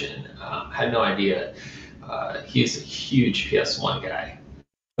collection. Had no idea. He's a huge PS1 guy.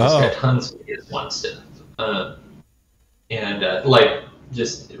 He's got tons of PS1 stuff.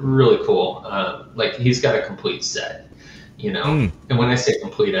 Just really cool. He's got a complete set, And when I say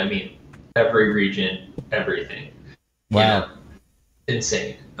complete, I mean every region, everything. Wow.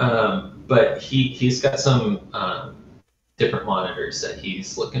 Insane. But he's got some different monitors that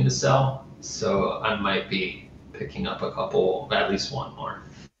he's looking to sell. So I might be picking up a couple, at least one more.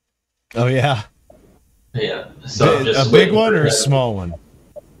 Oh yeah. Yeah. So a big one or a small one?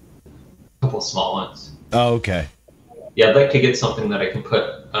 A couple small ones. Oh, okay. yeah, I'd like to get something that I can put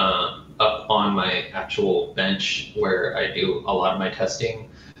up on my actual bench where I do a lot of my testing.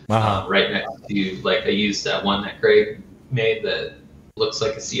 Right next to, like, I used that one that Greg made that looks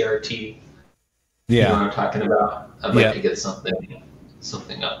like a CRT. You know what I'm talking about? I'd like to get something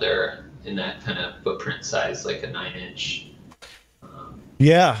up there in that kind of footprint size, like a 9-inch. Or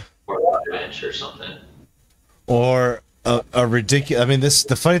a 5-inch or something. Or a ridiculous. I mean,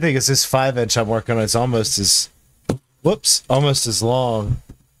 the funny thing is, this 5-inch I'm working on is almost as long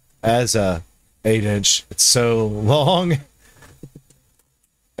as a 8-inch. It's so long,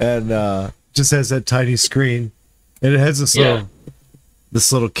 and just has that tiny screen, and it has this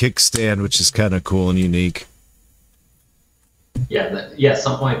little kickstand, which is kind of cool and unique. Yeah,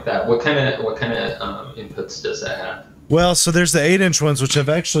 something like that. What kind of inputs does that have? Well, so there's the 8-inch ones, which I've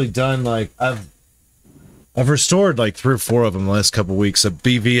actually done. Like I've restored like 3 or 4 of them the last couple of weeks. A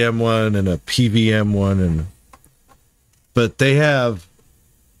BVM one and a PVM one, but they have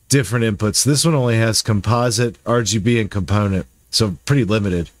different inputs. This one only has composite, RGB, and component, so pretty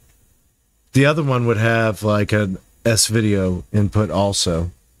limited. The other one would have like an S-video input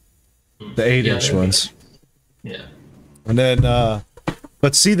also. The 8-inch ones. Yeah. And then,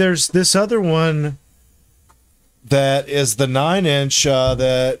 but see, there's this other one that is the 9-inch,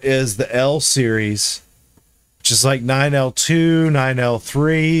 that is the L series, which is like 9L2,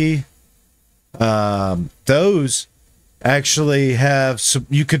 9L3. Those actually have some,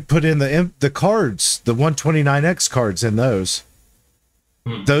 you could put in the cards, the 129X cards in those.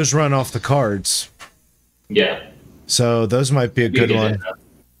 Those run off the cards. Yeah. So those might be a good one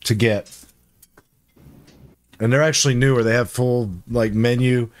to get. And they're actually newer. They have full like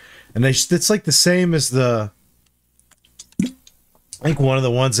menu, and it's like the same as I think one of the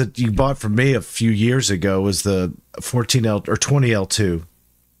ones that you bought from me a few years ago was the 14L or 20L2.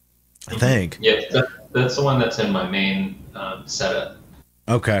 I think. Yeah, that's the one that's in my main setup.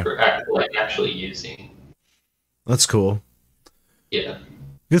 Okay. For actually using. That's cool. Yeah.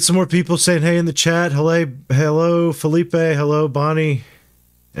 Get some more people saying hey in the chat. Hello, Felipe. Hello, Bonnie,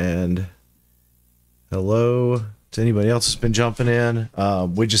 and hello to anybody else that's been jumping in.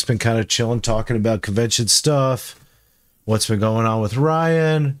 We've just been kind of chilling, talking about convention stuff, what's been going on with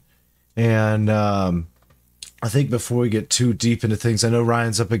Ryan, and I think before we get too deep into things, I know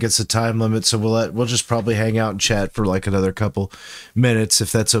Ryan's up against the time limit, so we'll just probably hang out and chat for like another couple minutes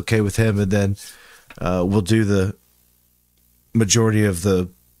if that's okay with him, and then we'll do the majority of the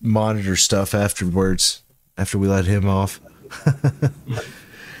monitor stuff afterwards after we let him off.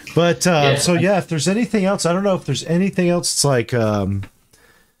 But so yeah, if there's anything else, I don't know if there's anything else it's like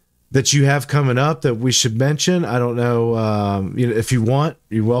that you have coming up that we should mention. I don't know. If you want,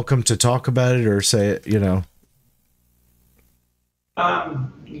 you're welcome to talk about it or say it. Yeah, I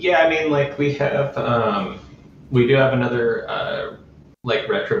mean, like we do have another like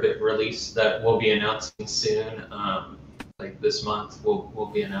retrobit release that we'll be announcing soon. Like this month,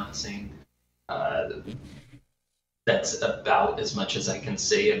 we'll be announcing. That's about as much as I can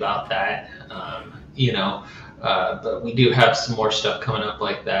say about that. But we do have some more stuff coming up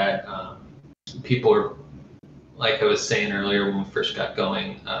like that. People are, like I was saying earlier when we first got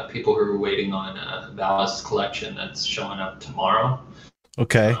going, people who are waiting on Ballast collection that's showing up tomorrow.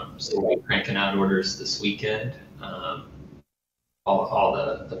 Okay. So we'll be cranking out orders this weekend. All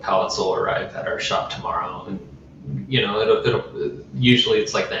the pallets will arrive at our shop tomorrow, and it'll usually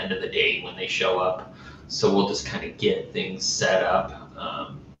it's like the end of the day when they show up. So we'll just kind of get things set up.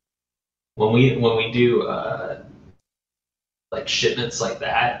 When we do like shipments like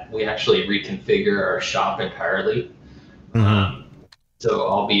that, we actually reconfigure our shop entirely. Mm-hmm. So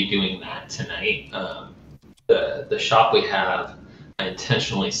I'll be doing that tonight. The shop we have, I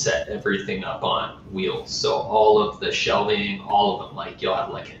intentionally set everything up on wheels. So all of the shelving, all of them, like you'll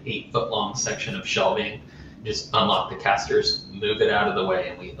have like an 8-foot long section of shelving. Just unlock the casters, move it out of the way,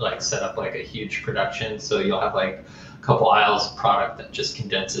 and we like set up like a huge production. So you'll have like a couple aisles of product that just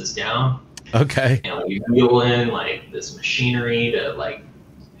condenses down. Okay. And we wheel in like this machinery to like,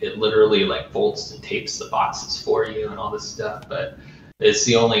 it literally like folds and tapes the boxes for you and all this stuff. But it's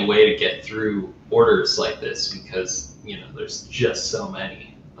the only way to get through orders like this because, there's just so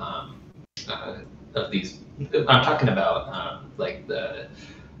many of these. I'm talking about like the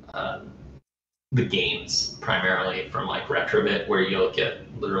games primarily from like retrobit where you'll get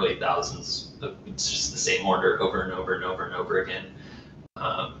literally thousands of it's just the same order over and over and over and over again.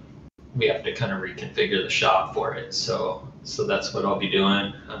 We have to kind of reconfigure the shop for it, so that's what I'll be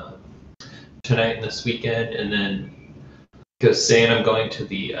doing tonight and this weekend. And then because saying I'm going to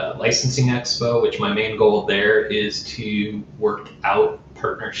the licensing expo, which my main goal there is to work out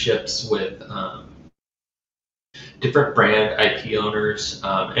partnerships with different brand IP owners,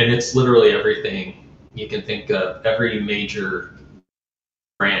 and it's literally everything you can think of. Every major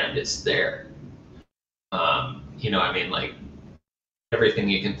brand is there. I mean, like everything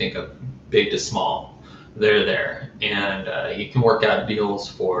you can think of, big to small, they're there, and you can work out deals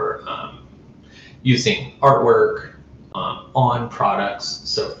for using artwork on products.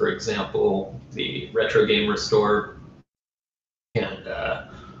 So, for example, the Retro Game Restore and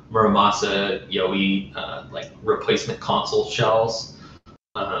Muramasa Yoi like replacement console shells,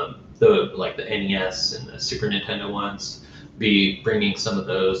 the NES and the Super Nintendo ones. Be bringing some of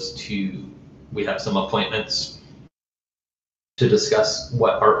those to. We have some appointments to discuss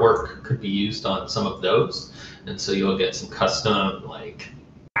what artwork could be used on some of those, and so you'll get some custom, like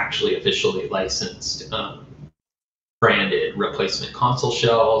actually officially licensed, branded replacement console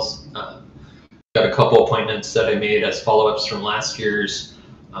shells. Got a couple appointments that I made as follow-ups from last year's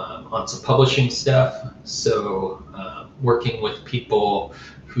on some publishing stuff. So working with people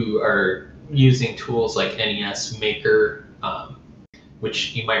who are using tools like NES Maker,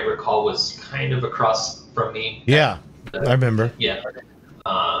 which you might recall was kind of across from me. Yeah, I remember. Yeah.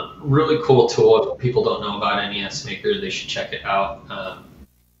 Really cool tool. If people don't know about NES Maker, they should check it out.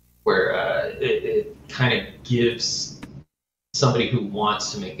 Where it kind of gives somebody who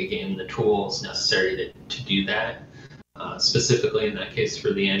wants to make a game the tools necessary to do that. Specifically in that case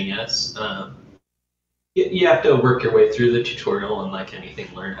for the NES. You have to work your way through the tutorial and, like anything,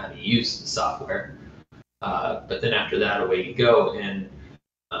 learn how to use the software. But then after that, away you go. And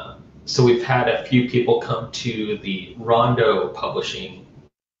so we've had a few people come to the Rondo publishing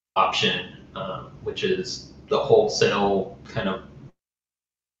option, which is the wholesale kind of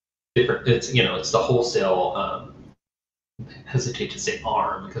different. It's the wholesale. Hesitate to say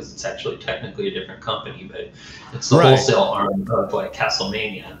arm because it's actually technically a different company, but it's the wholesale arm of like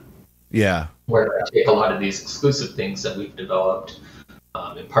Castlemania. Yeah. Where I take a lot of these exclusive things that we've developed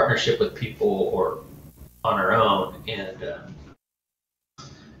in partnership with people or on our own, and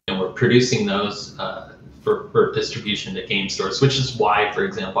we're producing those for distribution to game stores, which is why, for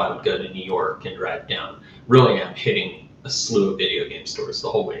example, I would go to New York and drive down. Really, I'm hitting a slew of video game stores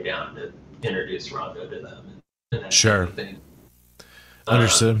the whole way down to introduce Rondo to them. Sure. Kind of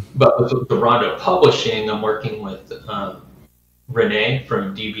understood. But with the Rondo publishing, I'm working with Renee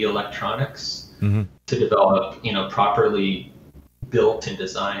from DB Electronics to develop, properly built and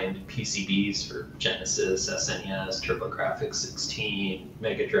designed PCBs for Genesis, SNES, TurboGrafx 16,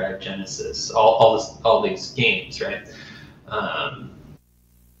 Mega Drive, Genesis, all these games, right?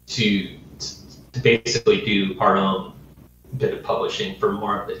 To basically do our own bit of publishing for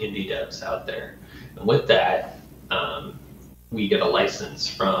more of the indie devs out there. And with that, we get a license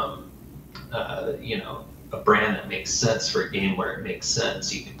from, a brand that makes sense for a game where it makes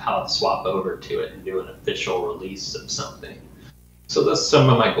sense. You can palette swap over to it and do an official release of something. So that's some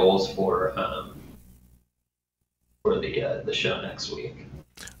of my goals for the show next week.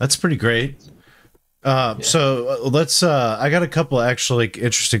 That's pretty great. So let's. I got a couple actually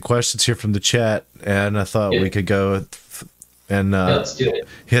interesting questions here from the chat, and I thought we could go and let's do it.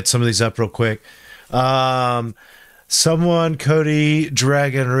 Hit some of these up real quick. Someone, Cody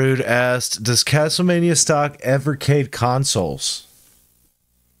Dragonroot, asked, does Castlemania stock Evercade consoles?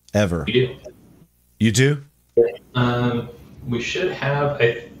 Ever? We do. You do? We should have.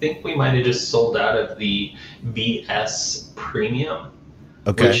 I think we might have just sold out of the VS Premium.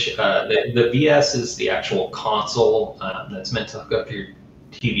 Okay. Which the VS is the actual console that's meant to hook up to your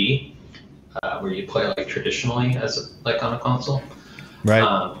TV, where you play like traditionally as like on a console.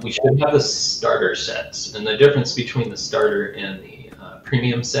 Right. We should have the starter sets, and the difference between the starter and the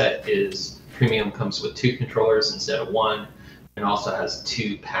premium set is premium comes with 2 controllers instead of 1, and also has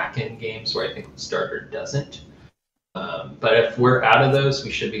 2 pack-in games where I think the starter doesn't. But if we're out of those, we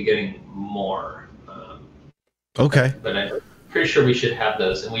should be getting more. Okay. But I'm pretty sure we should have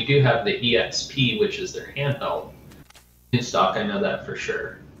those, and we do have the EXP, which is their handheld, in stock. I know that for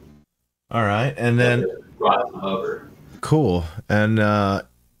sure. All right, and then brought them over. Cool. And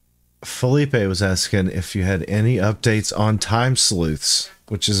Felipe was asking if you had any updates on Time Sleuths,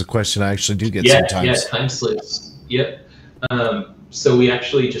 which is a question I actually do get sometimes. Yeah, Time Sleuths. Yep. So we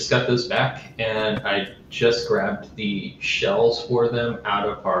actually just got those back, and I just grabbed the shells for them out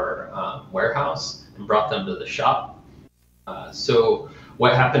of our warehouse and brought them to the shop. So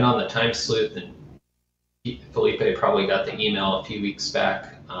what happened on the Time Sleuth, and Felipe probably got the email a few weeks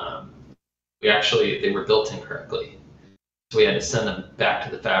back, they were built incorrectly. So we had to send them back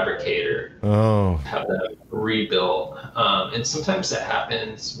to the fabricator, have them rebuilt. And sometimes that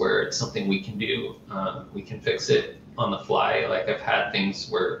happens where it's something we can do. We can fix it on the fly. Like I've had things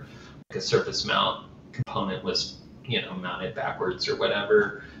where like a surface mount component was, you know, mounted backwards or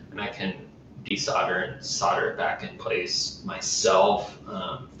whatever, and I can desolder and solder it back in place myself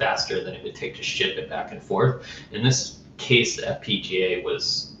faster than it would take to ship it back and forth. In this case, the FPGA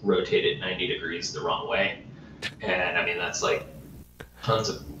was rotated 90 degrees the wrong way, and I mean that's like tons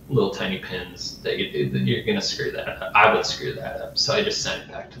of little tiny pins that you're gonna screw that up. I would screw that up, so I just sent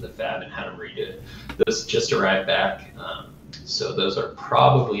it back to the fab and had them redo it. Those just arrived back, so those are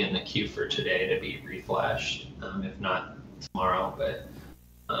probably in the queue for today to be reflashed, if not tomorrow. But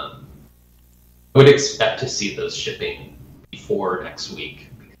I would expect to see those shipping before next week.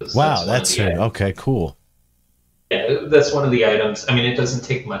 Because wow, that's okay, cool. Yeah, that's one of the items. I mean, it doesn't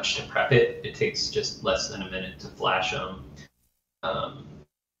take much to prep it. It takes just less than a minute to flash them.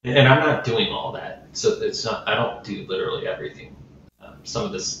 And I'm not doing all that, so it's not. I don't do literally everything. Some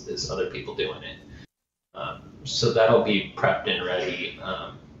of this is other people doing it. So that'll be prepped and ready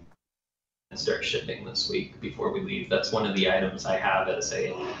and start shipping this week before we leave. That's one of the items I have as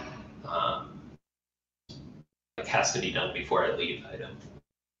a like has to be done before I leave item.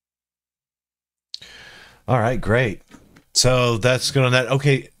 All right, great. So that's good on that.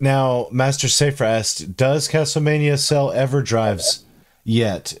 Okay, now Master Safer asked, does Castlemania sell EverDrives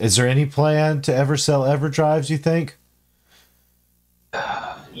yet? Is there any plan to ever sell EverDrives, you think?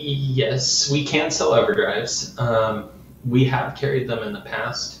 Yes, we can sell EverDrives. We have carried them in the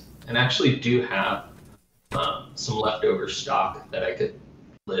past, and actually do have some leftover stock that I could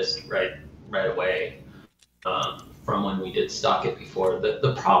list right away from when we did stock it before.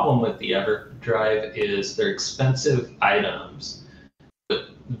 The problem with the EverDrive is they're expensive items with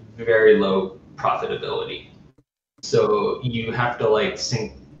very low profitability. So you have to like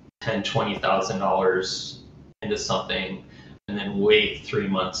sink $10,000-$20,000 into something and then wait 3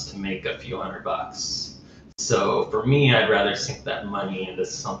 months to make a few $100. So for me, I'd rather sink that money into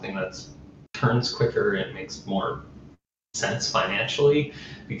something that turns quicker and makes more sense financially,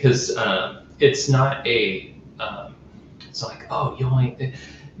 because it's not a it's like, oh, you only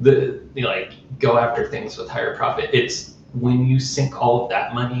you like go after things with higher profit. It's when you sink all of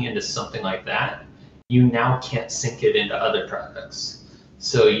that money into something like that, you now can't sink it into other products.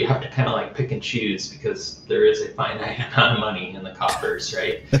 So you have to kind of like pick and choose, because there is a finite amount of money in the coffers,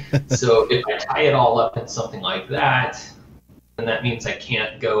 right? So if I tie it all up in something like that, then that means I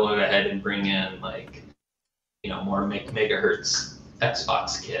can't go ahead and bring in like, you know, more megahertz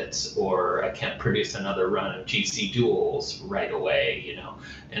Xbox kits, or I can't produce another run of GC duals right away, you know.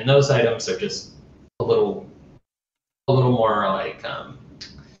 And those items are just a little more like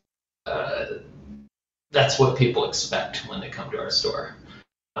that's what people expect when they come to our store.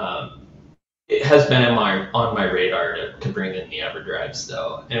 It has been on my radar to bring in the EverDrives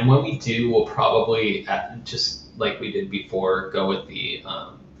though, and when we do, we'll probably just like we did before, go with the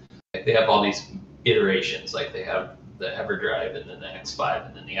like they have all these iterations, like they have the EverDrive and then the X5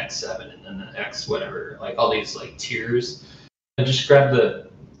 and then the X7 and then the X whatever, like all these like tiers. I just grab the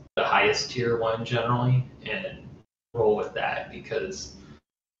highest tier one generally and roll with that, because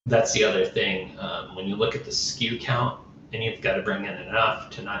that's the other thing. When you look at the SKU count, and you've got to bring in enough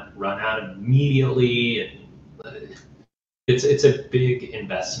to not run out immediately, and it's a big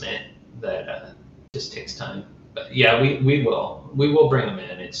investment that just takes time. But yeah, we will bring them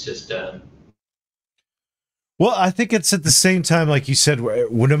in. It's just well, I think it's at the same time, like you said,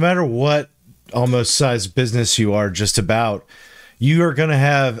 no matter what almost size business you are, just about, you are going to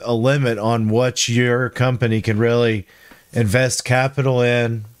have a limit on what your company can really invest capital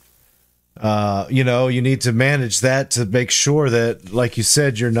in. You know, you need to manage that to make sure that, like you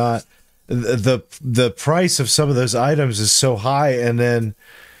said, you're not the price of some of those items is so high, and then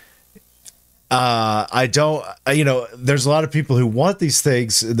I don't, you know, there's a lot of people who want these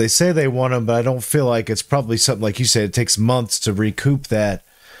things. They say they want them, but I don't feel like it's probably something like you said. It takes months to recoup that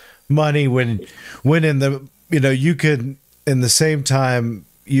money when in the, you know, you could in the same time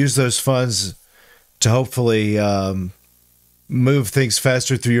use those funds to hopefully move things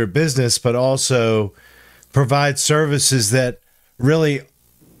faster through your business, but also provide services that really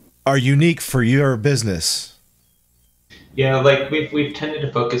are unique for your business. Yeah, like we've tended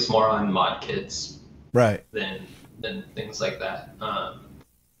to focus more on mod kits, right, than things like that,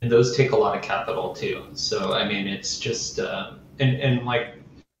 and those take a lot of capital too. So I mean, it's just and like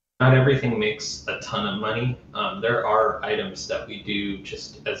not everything makes a ton of money. There are items that we do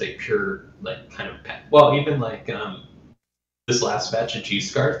just as a pure like kind of well, even like this last batch of G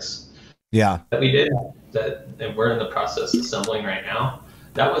SCARTs, yeah, that we did that, and we're in the process of assembling right now.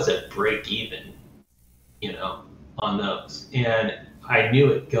 That was at break even, you know, on those, and I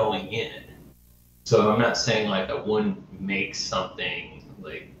knew it going in. So I'm not saying like I wouldn't make something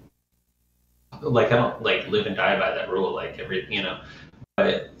like like I don't like live and die by that rule, like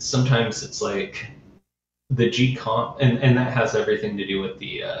but sometimes it's like the G comp, and that has everything to do with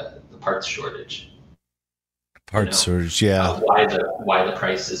the parts shortage. Parts shortage, yeah. Why the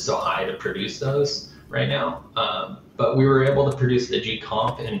price is so high to produce those right now. But we were able to produce the G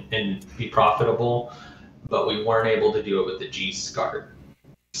comp and be profitable, but we weren't able to do it with the G SCART.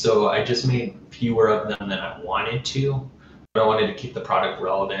 So I just made fewer of them than I wanted to, but I wanted to keep the product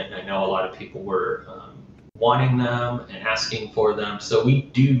relevant. And I know a lot of people were wanting them and asking for them. So we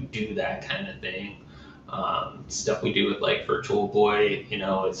do that kind of thing. Stuff we do with like Virtual Boy,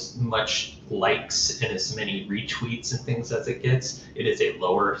 as much likes and as many retweets and things as it gets, it is a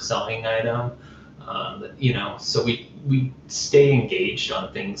lower selling item. So we stay engaged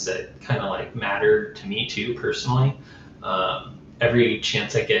on things that kind of like matter to me too personally. Every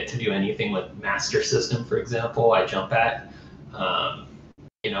chance I get to do anything with Master System, for example, I jump at.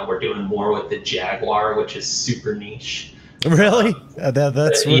 We're doing more with the Jaguar, which is super niche. Really?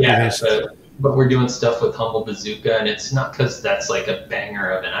 That's really niche. But we're doing stuff with Humble Bazooka, and it's not because that's like a banger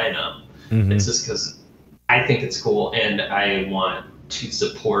of an item. Mm-hmm. It's just because I think it's cool, and I want to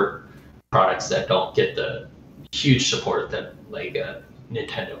support products that don't get the huge support that like a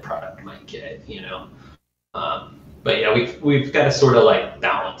Nintendo product might get, But yeah, we've got to sort of like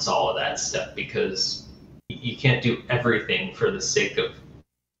balance all of that stuff, because you can't do everything for the sake of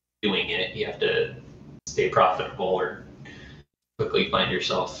doing it. You have to stay profitable, or quickly find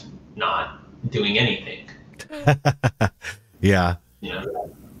yourself not doing anything. Yeah.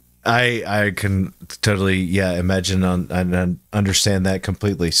 I can totally imagine and understand that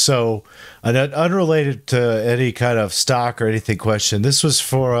completely. So, unrelated to any kind of stock or anything question, this was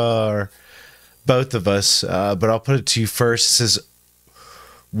for both of us, but I'll put it to you first. It says,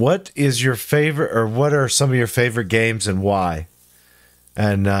 what is your favorite, or what are some of your favorite games and why?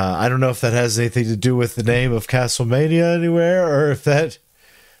 And I don't know if that has anything to do with the name of Castlemania anywhere, or if that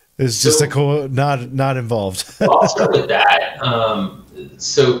is just not involved. I'll start with that.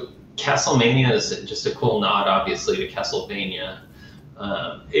 So Castlemania is just a cool nod, obviously, to Castlevania.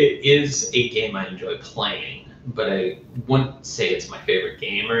 It is a game I enjoy playing, but I wouldn't say it's my favorite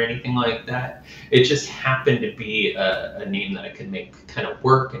game or anything like that. It just happened to be a name that I could make kind of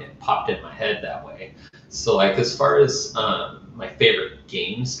work, and it popped in my head that way. So like, as far as my favorite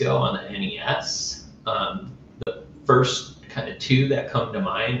games go on the NES, the first kind of two that come to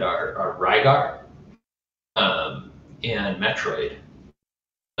mind are Rygar and Metroid.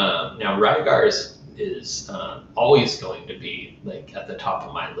 Now Rygar is always going to be like at the top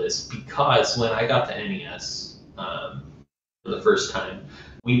of my list, because when I got the NES for the first time,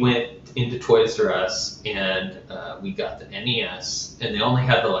 we went into Toys R Us and we got the NES, and they only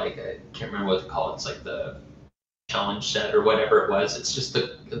had I can't remember what to call it. It's like the challenge set or whatever it was. It's just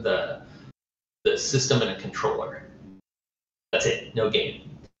the system and a controller. That's it, no game.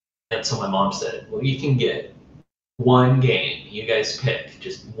 And so my mom said, well, you can get one game. You guys pick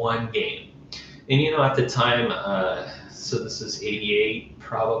just one game. And at the time, so this is 88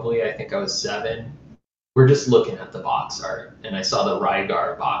 probably, I think I was 7. We're just looking at the box art, and I saw the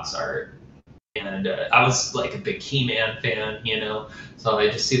Rygar box art. And I was like a big He-Man fan, so I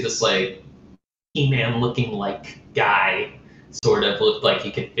just see this like He-Man looking like guy, sort of looked like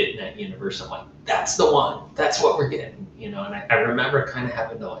he could fit in that universe. I'm like, that's the one. That's what we're getting, And I remember kind of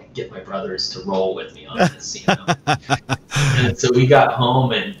having to like get my brothers to roll with me on this, And so we got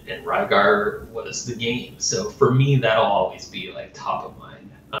home, and Rygar was the game. So for me, that'll always be like top of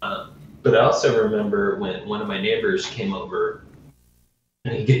mind. But I also remember when one of my neighbors came over,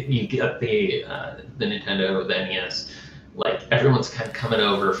 and you get the Nintendo, the NES. Like, everyone's kind of coming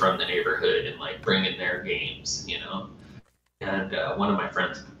over from the neighborhood and like bringing their games, And one of my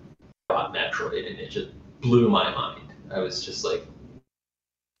friends brought Metroid, and it just blew my mind. I was just like,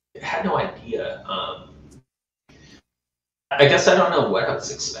 I had no idea. I guess I don't know what I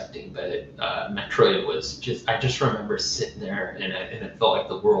was expecting, but Metroid was just, I just remember sitting there, and it felt like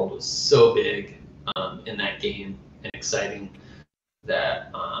the world was so big in that game and exciting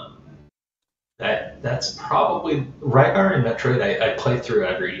that that's probably Rygar and Metroid I play through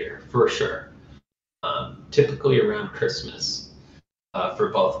every year, for sure. Typically around Christmas for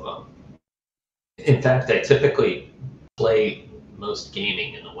both of them. In fact, I typically play most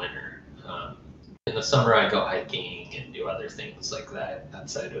gaming in the winter. In the summer, I go hiking and do other things like that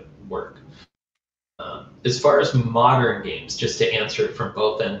outside of work. As far as modern games, just to answer it from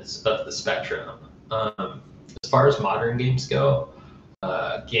both ends of the spectrum, as far as modern games go,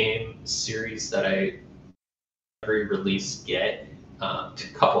 game series that I every release get, a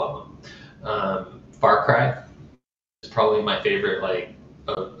couple of them. Far Cry is probably my favorite, like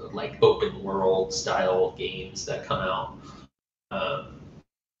like open world style games that come out.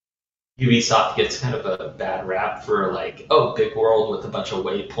 Ubisoft gets kind of a bad rap for like, oh, big world with a bunch of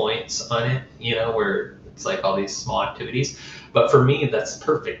waypoints on it, you know, where it's like all these small activities. But for me, that's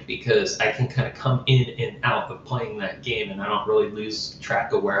perfect because I can kind of come in and out of playing that game, and I don't really lose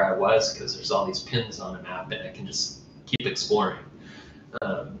track of where I was because there's all these pins on the map, and I can just keep exploring.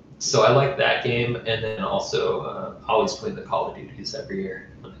 So I like that game, and then also always play the Call of Duties every year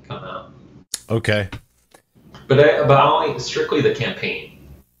when they come out. Okay. But I only strictly the campaign.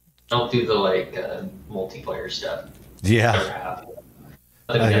 I don't do the like multiplayer stuff. Yeah. Never have.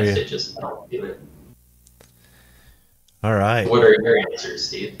 Nothing against it, just don't do it. All right. What are your answers,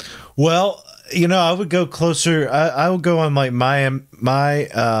 Steve? Well, you know, I would go closer. I would go on like my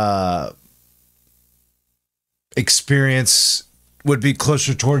experience would be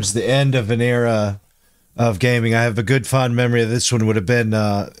closer towards the end of an era of gaming. I have a good fond memory of this one. Would have been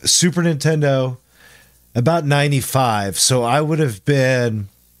Super Nintendo, about 95. So I would have been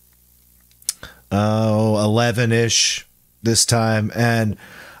 11-ish this time, and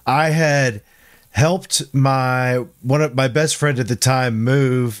I had helped one of my best friend at the time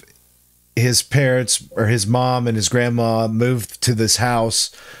move. His parents, or his mom and his grandma, moved to this house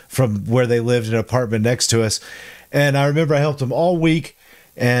from where they lived in an apartment next to us. And I remember I helped them all week,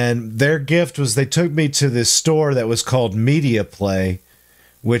 and their gift was they took me to this store that was called Media Play,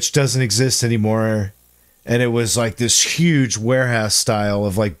 which doesn't exist anymore. And it was like this huge warehouse style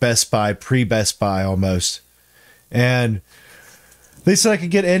of like Best Buy, pre-Best Buy almost. And they said I could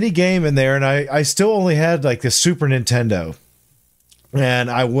get any game in there, and I still only had like the Super Nintendo.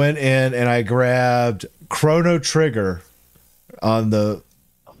 And I went in and I grabbed Chrono Trigger on the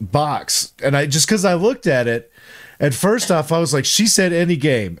box. And I just because I looked at it, and first off, I was like, she said any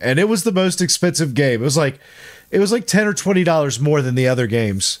game. And it was the most expensive game. It was like $10 or $20 more than the other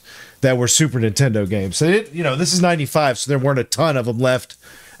games that were Super Nintendo games. So this is 95, so there weren't a ton of them left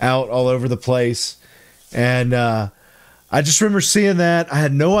out all over the place. And I just remember seeing that. I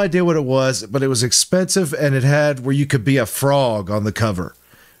had no idea what it was, but it was expensive, and it had where you could be a frog on the cover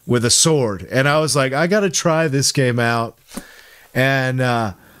with a sword. And I was like, I got to try this game out.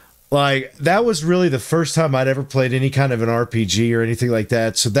 And like that was really the first time I'd ever played any kind of an RPG or anything like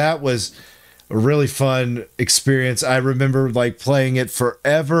that. So that was a really fun experience. I remember like playing it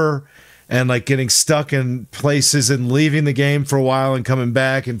forever and like getting stuck in places and leaving the game for a while and coming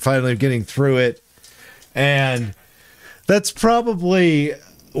back and finally getting through it. And that's probably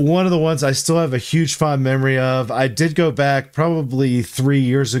one of the ones I still have a huge fond memory of. I did go back probably 3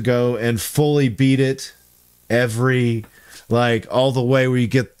 years ago and fully beat it all the way where you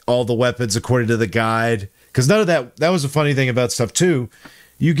get all the weapons according to the guide. Because none of that was a funny thing about stuff too.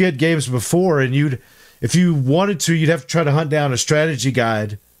 You get games before, and if you wanted to, you'd have to try to hunt down a strategy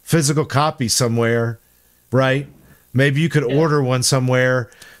guide, physical copy somewhere, right? Maybe you could order one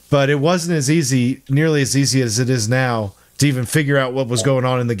somewhere, but it wasn't nearly as easy as it is now to even figure out what was going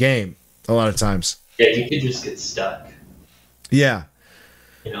on in the game a lot of times. Yeah, you could just get stuck. Yeah.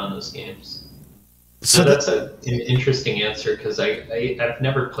 In those games. So that's an interesting answer because I've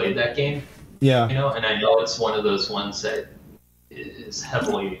never played that game. Yeah. And I know it's one of those ones that is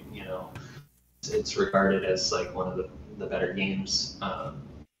heavily, it's regarded as like one of the better games of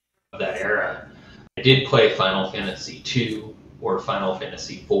that era. I did play Final Fantasy II or Final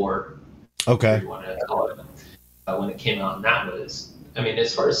Fantasy IV. Okay. If you want to call it. When it came out, and that was,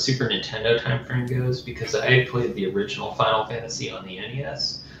 as far as Super Nintendo time frame goes, because I had played the original Final Fantasy on the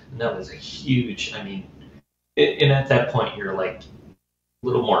NES, and that was a huge, and at that point you're like a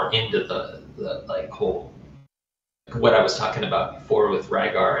little more into the like whole, what I was talking about before with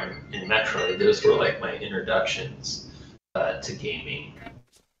Rygar and Metroid. Those were like my introductions to gaming.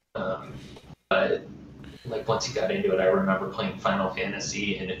 But like once you got into it, I remember playing Final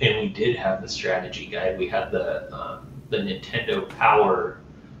Fantasy, and we did have the strategy guide. We had the Nintendo Power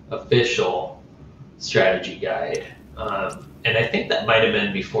official strategy guide, and I think that might have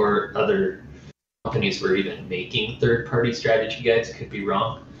been before other companies were even making third-party strategy guides. Could be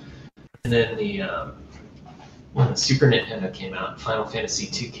wrong. And then when the Super Nintendo came out, Final Fantasy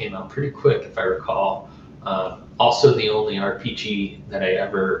II came out pretty quick, if I recall. Also the only RPG that I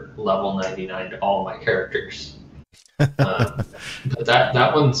ever level 99'd all my characters. But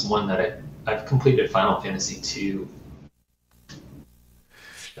that one's one that I've completed Final Fantasy II.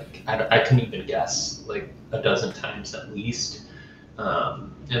 I couldn't even guess, like a dozen times at least.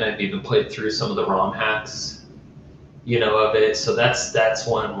 And I've even played through some of the ROM hacks, of it. So that's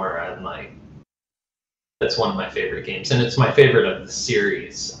one where I'm like, that's one of my favorite games, and it's my favorite of the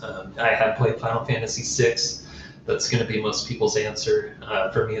series. I have played Final Fantasy VI. That's going to be most people's answer.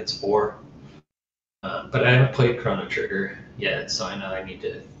 For me, it's 4. But I haven't played Chrono Trigger yet, so I know I need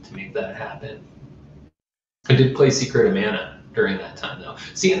to make that happen. I did play Secret of Mana during that time, though.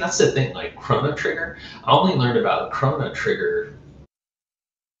 See, and that's the thing, like Chrono Trigger, I only learned about Chrono Trigger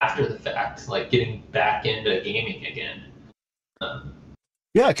after the fact, like getting back into gaming again.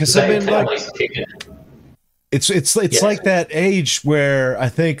 Yeah, because I mean, like it's Yeah. like that age where I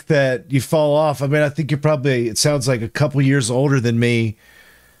think that you fall off. I mean, I think you're probably, it sounds like a couple years older than me.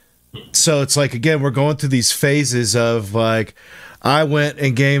 So it's like, again, we're going through these phases of like, I went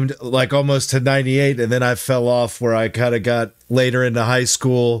and gamed like almost to 98, and then I fell off where I kind of got later into high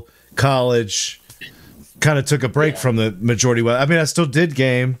school, college, kind of took a break from the majority. I mean, I still did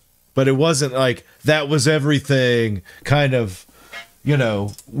game, but it wasn't like that was everything kind of, you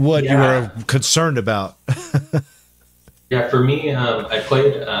know, what you were concerned about. Yeah, for me,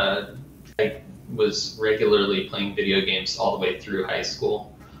 I was regularly playing video games all the way through high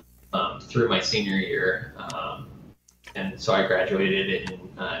school, through my senior year. And so I graduated in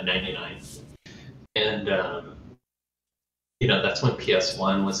 99. And, you know, that's when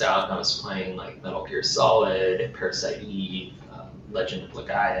PS1 was out, and I was playing like Metal Gear Solid, Parasite Eve, Legend of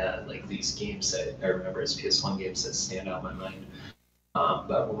Legaia, like these games that I remember as PS1 games that stand out in my mind.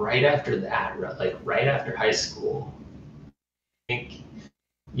 But right after that, like right after high school, I think,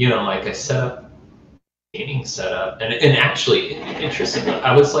 you know, like I set up gaming setup, and actually, interestingly,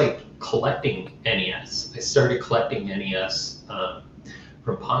 I was like collecting NES. I started collecting NES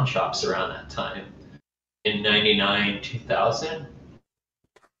from pawn shops around that time in 99, 2000.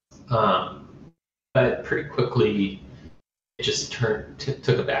 But pretty quickly, it just took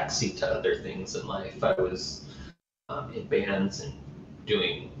a backseat to other things in life. I was in bands and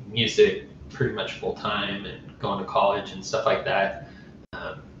doing music pretty much full time and going to college and stuff like that.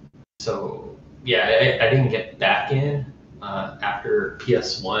 So yeah, I didn't get back in after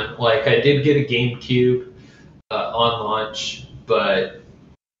PS1. Like I did get a GameCube on launch, but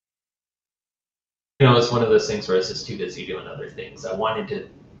you know, it's one of those things where I was just too busy doing other things. I wanted to.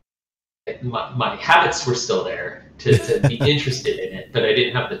 My habits were still there to be interested in it, but I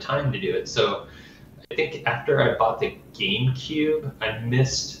didn't have the time to do it. So I think after I bought the GameCube, I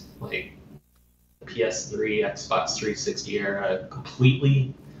missed like the PS3, Xbox 360 era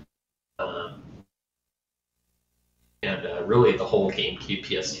completely. And really the whole GameCube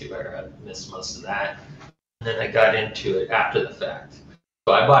PS2 era, I missed most of that. And then I got into it after the fact.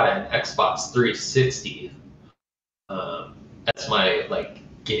 So I bought an Xbox 360 as my like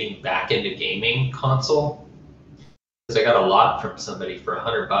getting back into gaming console. Because I got a lot from somebody for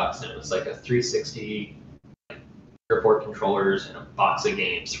 $100, and it was like a 360 airport controllers and a box of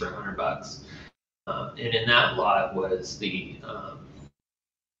games for $100. And in that lot was the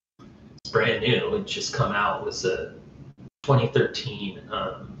it's brand new. It just come out, was a 2013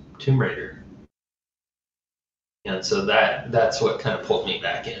 Tomb Raider. And so that's what kind of pulled me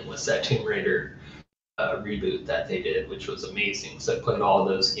back in, was that Tomb Raider reboot that they did, which was amazing. So I played all of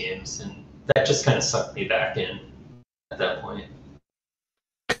those games, and that just kind of sucked me back in at that point.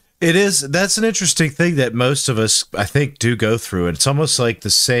 It is. That's an interesting thing that most of us, I think, do go through. It's almost like the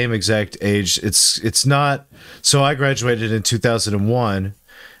same exact age. It's not. So I graduated in 2001,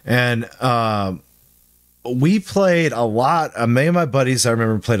 and we played a lot. Me and my buddies, I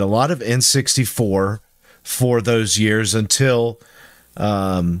remember, played a lot of N64 for those years until, you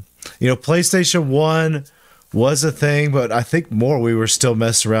know, PlayStation 1 was a thing, but I think more we were still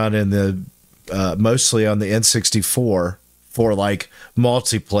messing around in the mostly on the N64 for like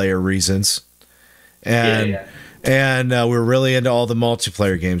multiplayer reasons, and we were really into all the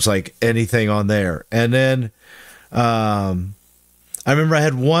multiplayer games, like anything on there. And then I remember I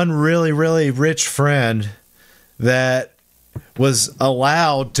had one really, really rich friend that was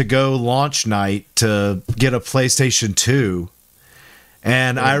allowed to go launch night to get a PlayStation 2.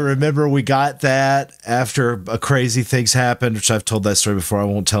 And I remember we got that after a crazy things happened, which I've told that story before. I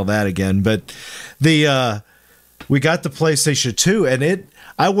won't tell that again. But we got the PlayStation 2, and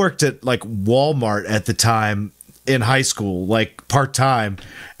I worked at like Walmart at the time in high school, like part-time.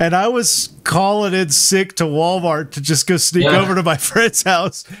 And I was calling in sick to Walmart to just go sneak over to my friend's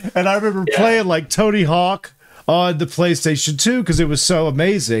house. And I remember playing like Tony Hawk on the PlayStation 2 because it was so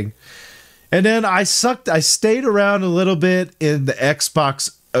amazing. And then I stayed around a little bit in the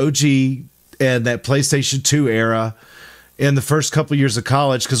Xbox OG and that PlayStation 2 era in the first couple years of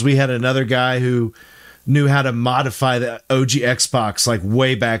college, because we had another guy who knew how to modify the OG Xbox like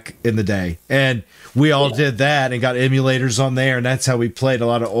way back in the day. And we all did that and got emulators on there. And that's how we played a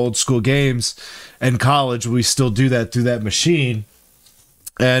lot of old school games in college. We still do that through that machine.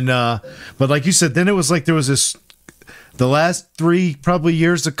 And, but like you said, then it was like there was this the last 3 probably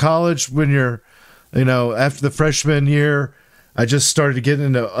years of college, when you're, after the freshman year, I just started to get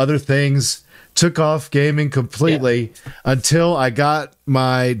into other things, took off gaming completely until I got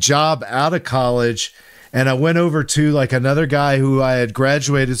my job out of college. And I went over to like another guy who I had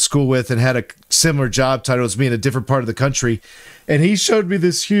graduated school with and had a similar job title as me in a different part of the country. And he showed me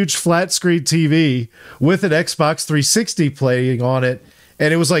this huge flat screen TV with an Xbox 360 playing on it.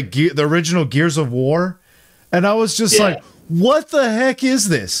 And it was like the original Gears of War. And I was just like, what the heck is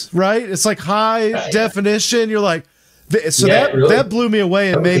this? Right? It's like high definition. You're like, so that blew me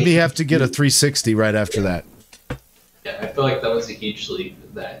away and made me have to get a 360 right after that. Yeah, I feel like that was a huge leap,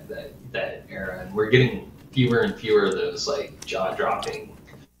 that era, and we're getting fewer and fewer of those like jaw-dropping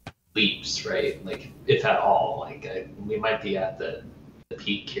leaps, right? Like, if at all, like we might be at the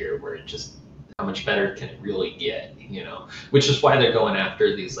peak here, where it just, how much better can it really get, Which is why they're going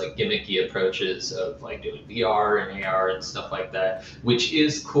after these like gimmicky approaches of like doing VR and AR and stuff like that, which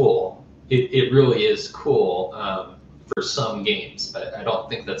is cool. It really is cool for some games, but I don't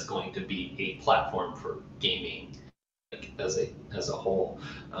think that's going to be a platform for gaming as a whole.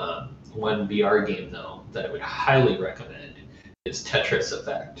 One VR game though that I would highly recommend is Tetris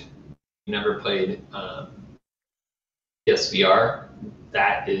Effect. You never played PSVR?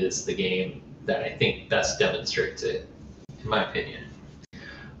 That is the game that I think best demonstrates it, in my opinion.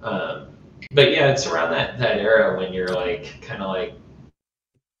 But yeah, it's around that era when you're like kind of like,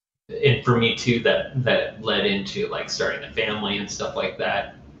 and for me too, that led into like starting a family and stuff like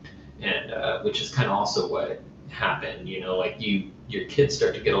that, and which is kind of also what happened, like your kids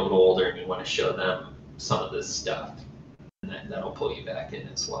start to get a little older and you want to show them some of this stuff, and that'll pull you back in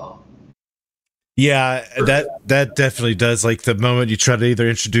as well. Yeah, that definitely does. Like the moment you try to either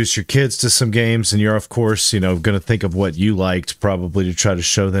introduce your kids to some games, and you're of course going to think of what you liked probably to try to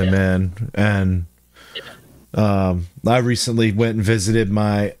show them in. And I recently went and visited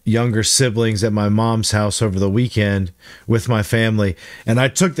my younger siblings at my mom's house over the weekend with my family, and I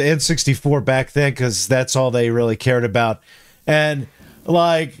took the N64 back then because that's all they really cared about. And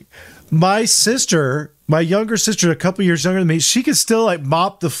like my younger sister, a couple years younger than me, she could still like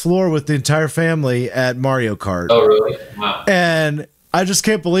mop the floor with the entire family at Mario Kart. Oh, really? Wow. And I just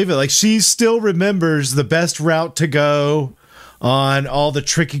can't believe it. Like, she still remembers the best route to go on all the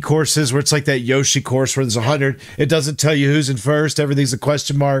tricky courses where it's like that Yoshi course where there's 100. It doesn't tell you who's in first. Everything's a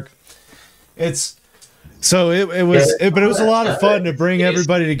question mark. But it was a lot of fun to bring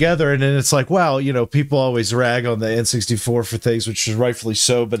everybody together. And then it's like, wow, people always rag on the N64 for things, which is rightfully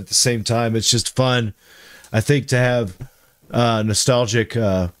so. But at the same time, it's just fun, I think, to have nostalgic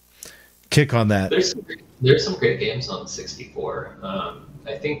kick on that. There's some great games on the 64.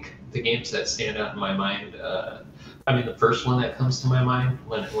 I think the games that stand out in my mind, the first one that comes to my mind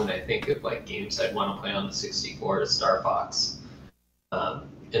when I think of like games I'd want to play on the 64 is Star Fox.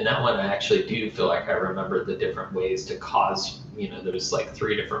 And that one, I actually do feel like I remember the different ways to cause, there's like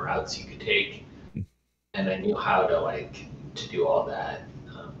 3 different routes you could take, and I knew how to do all that.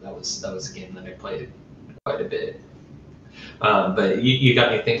 That was a game that I played quite a bit. But you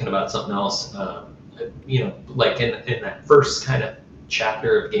got me thinking about something else. Like in that first kind of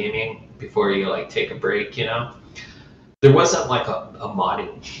chapter of gaming before you like take a break, there wasn't like a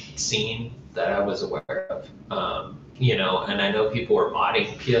modding scene that I was aware of. And I know people were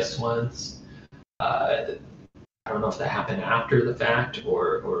modding PS1s. I don't know if that happened after the fact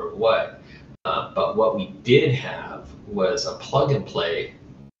or what. But what we did have was a plug-and-play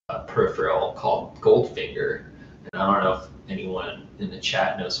peripheral called Goldfinger. And I don't know if anyone in the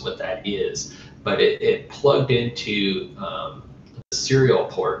chat knows what that is, but it plugged into the serial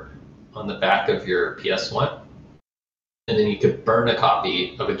port on the back of your PS1. And then you could burn a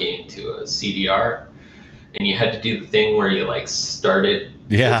copy of a game to a CDR. And you had to do the thing where you like started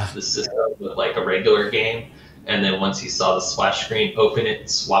the system with like a regular game, and then once you saw the splash screen, open it,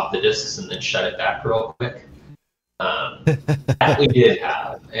 swap the discs, and then shut it back real quick. That we did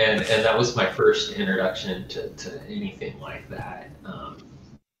have, and that was my first introduction to anything like that.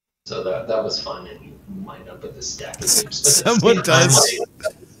 So that was fun, and you wind up with a stack of games. Someone does.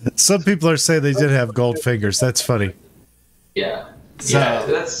 Some people are saying they did have gold fingers. That's funny. Yeah. Yeah,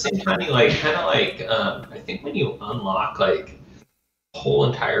 that's the same time. I think when you unlock like whole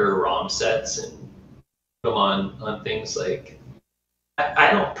entire ROM sets and put them on things, like I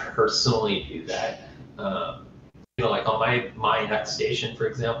don't personally do that. Like on my X Station, for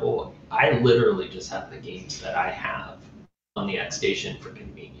example, I literally just have the games that I have on the X Station for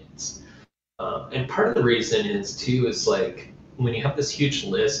convenience. And part of the reason is like when you have this huge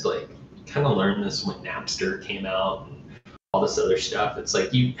list, like you kind of learned this when Napster came out. All this other stuff, it's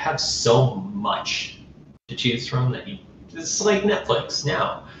like you have so much to choose from that you it's like Netflix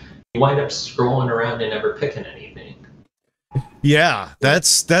now. You wind up scrolling around and never picking anything. Yeah,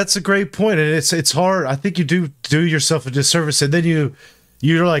 that's a great point, and it's hard. I think you do yourself a disservice, and then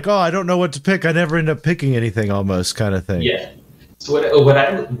you're like, oh, I don't know what to pick. I never end up picking anything, almost kind of thing. Yeah. So what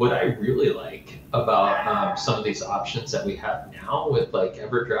I really like about some of these options that we have now with like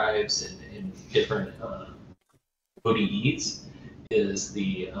EverDrives and different ODEs is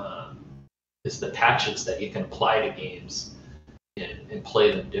the patches that you can apply to games and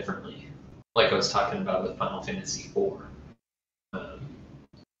play them differently. Like I was talking about with Final Fantasy IV.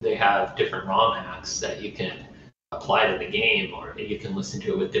 They have different ROM hacks that you can apply to the game, or you can listen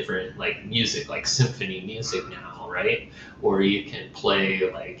to it with different like music, like symphony music now, right? Or you can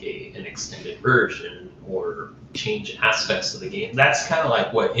play like an extended version or change aspects of the game. That's kind of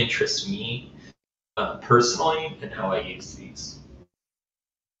like what interests me personally and how I use these.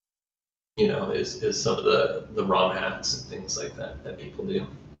 You know, is some of the ROM hacks and things like that people do.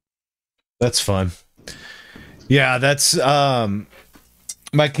 That's fun. Yeah, that's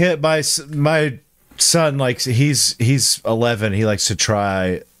my kid, my son likes, he's 11. He likes to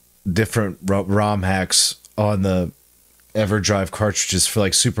try different ROM hacks on the EverDrive cartridges for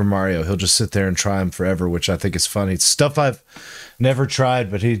like Super Mario. He'll just sit there and try them forever, which I think is funny. It's stuff I've never tried,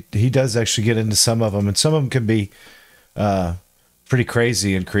 but he does actually get into some of them, and some of them can be pretty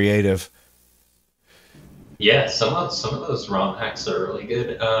crazy and creative. Yeah, some of those ROM hacks are really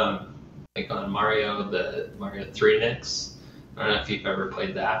good. Like on Mario, the Mario 3 Nix. I don't know if you've ever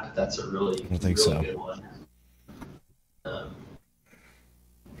played that, but that's a really good one.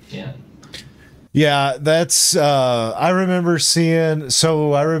 Yeah. Yeah, that's I remember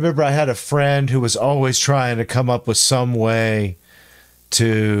I had a friend who was always trying to come up with some way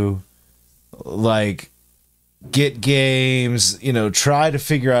to like get games, you know, try to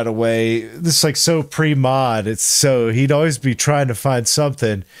figure out a way. This is like so pre-mod. It's so he'd always be trying to find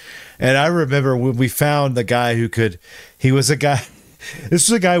something. And I remember when we found the guy this was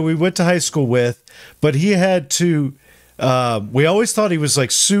a guy we went to high school with, but he had to, we always thought he was like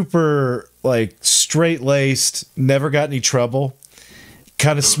super like straight-laced, never got any trouble,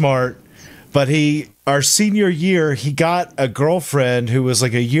 kind of smart. But our senior year, he got a girlfriend who was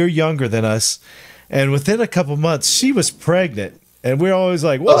like a year younger than us. And within a couple months, she was pregnant. And we were always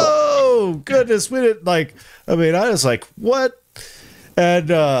like, whoa, goodness, we didn't like, I was like, what?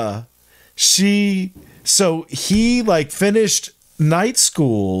 And so he like finished night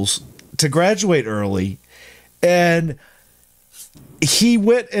schools to graduate early, and he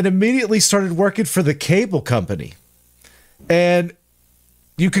went and immediately started working for the cable company. And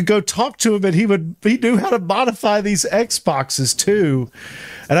you could go talk to him, and he knew how to modify these Xboxes too.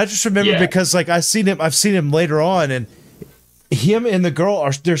 And I just remember because like I've seen him later on, and him and the girl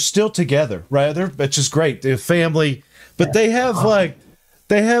they're still together, right? Which is great. They're family, but they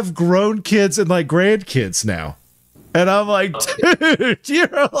have grown kids and like grandkids now. And I'm like, dude,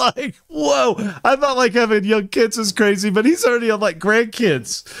 you're like, whoa. I thought like having young kids is crazy, but he's already on like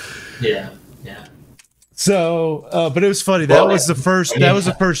grandkids. Yeah, yeah. So, but it was funny. That was the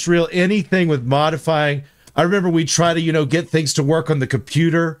first real anything with modifying. I remember we try to, get things to work on the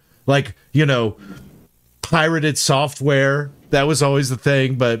computer, like, pirated software. That was always the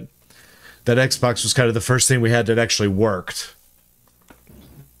thing, but that Xbox was kind of the first thing we had that actually worked.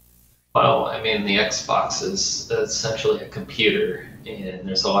 Well, the Xbox is essentially a computer, and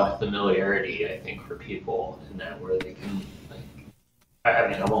there's a lot of familiarity, I think, for people in that where they can,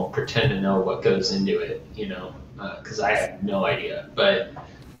 I won't pretend to know what goes into it, because I have no idea. But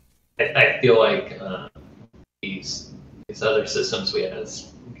I feel like these other systems we had to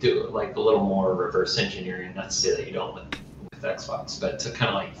do like a little more reverse engineering. Not to say that you don't with Xbox, but to kind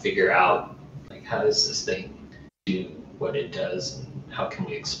of like figure out like how does this thing do what it does, and how can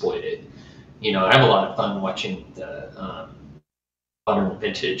we exploit it. I have a lot of fun watching the modern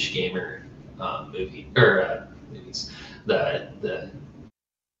vintage gamer movies, the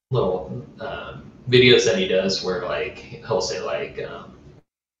little videos that he does where like he'll say like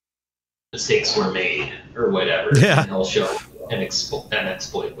mistakes were made or whatever. Yeah. And he'll show an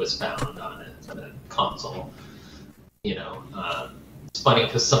exploit was found on a console. It's funny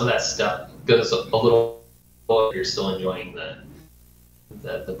because some of that stuff goes a little, you're still enjoying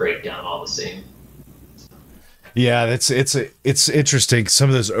the breakdown all the same. Yeah, it's interesting. Some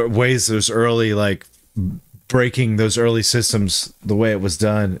of those ways, those early like breaking those early systems, the way it was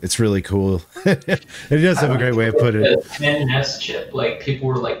done, it's really cool. It does have a great way of putting it. The 10S chip, like people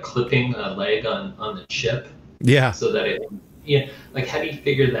were like clipping a leg on the chip. Yeah. So that like how do you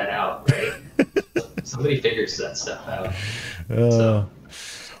figure that out, right? Somebody figures that stuff out.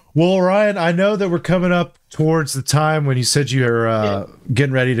 Well, Ryan, I know that we're coming up towards the time when you said you were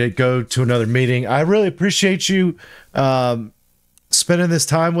getting ready to go to another meeting. I really appreciate you spending this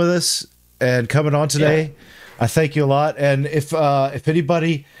time with us and coming on today. Yeah. I thank you a lot. And if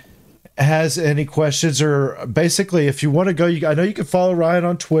anybody has any questions, or basically if you want to go, I know you can follow Ryan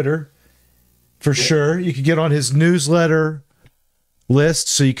on Twitter for sure. You can get on his newsletter list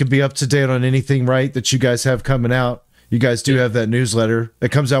so you can be up to date on anything, right, that you guys have coming out. You guys do have that newsletter.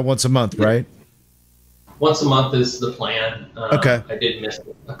 It comes out once a month, right? Once a month is the plan. Okay. I did miss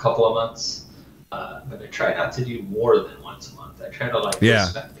a couple of months, but I try not to do more than once a month. I try to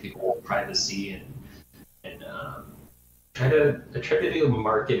respect people's privacy and try to do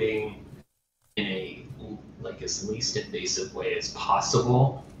marketing in a as least invasive way as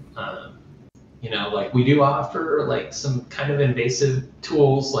possible. We do offer some kind of invasive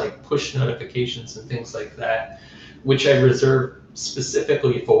tools like push notifications and things like that, which I reserve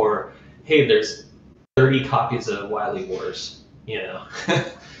specifically for, hey, there's 30 copies of Wily Wars, So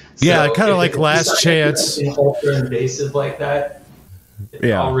yeah, kind of like last chance. Ultra invasive like that,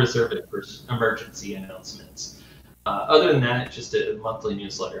 yeah. I'll reserve it for emergency announcements. Other than that, just a monthly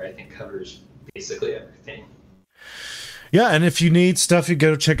newsletter, I think, covers basically everything. Yeah, and if you need stuff, you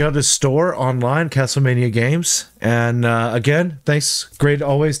go check out his store online, Castlemania Games. And again, thanks. Great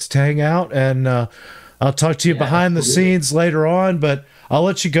always to hang out. And I'll talk to you behind the scenes later on, but I'll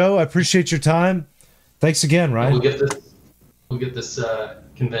let you go. I appreciate your time. Thanks again, Ryan. We'll get this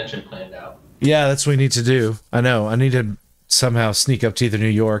convention planned out. Yeah, that's what we need to do. I know. I need to somehow sneak up to either New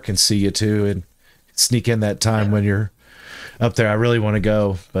York and see you too, and sneak in that time when you're up there. I really want to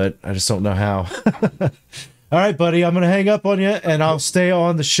go, but I just don't know how. All right, buddy, I'm going to hang up on you, and I'll stay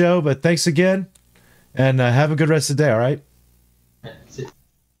on the show, but thanks again, and have a good rest of the day, all right?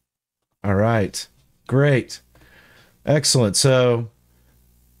 All right. Great. Excellent. So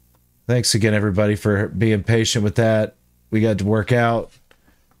thanks again, everybody, for being patient with that. We got to work out,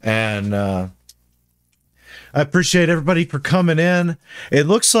 and I appreciate everybody for coming in. It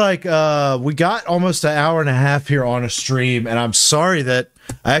looks like we got almost an hour and a half here on a stream, and I'm sorry that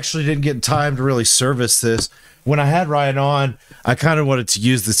I actually didn't get time to really service this. When I had Ryan on, I kind of wanted to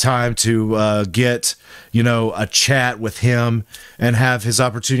use the time to get, a chat with him and have his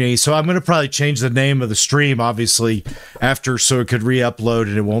opportunity. So I'm going to probably change the name of the stream, obviously, after, so it could re-upload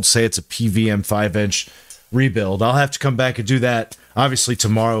and it won't say it's a PVM 5-inch rebuild. I'll have to come back and do that, obviously,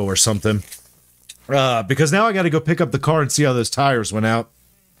 tomorrow or something. Because now I got to go pick up the car and see how those tires went out.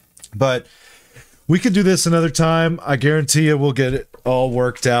 But we can do this another time. I guarantee you we'll get it all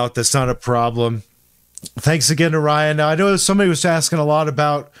worked out. That's not a problem. Thanks again to Ryan. Now, I know somebody was asking a lot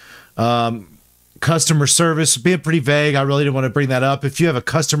about customer service, being pretty vague. I really didn't want to bring that up. If you have a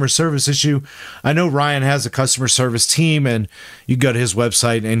customer service issue, I know Ryan has a customer service team, and you can go to his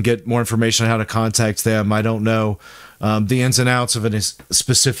website and get more information on how to contact them. I don't know the ins and outs of a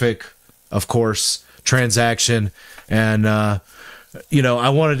specific, of course, transaction. And, I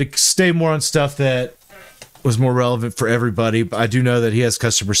wanted to stay more on stuff that was more relevant for everybody. But I do know that he has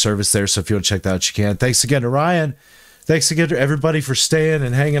customer service there, so if you want to check that out, you can. Thanks again to Ryan. Thanks again to everybody for staying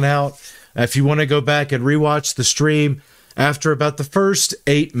and hanging out. If you want to go back and rewatch the stream, after about the first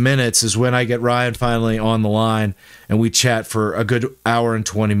 8 minutes is when I get Ryan finally on the line, and we chat for a good hour and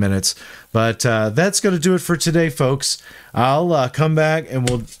 20 minutes. But that's going to do it for today, folks. I'll come back and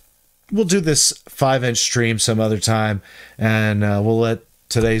we'll do this 5-inch stream some other time, and we'll let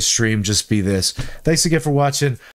today's stream just be this. Thanks again for watching.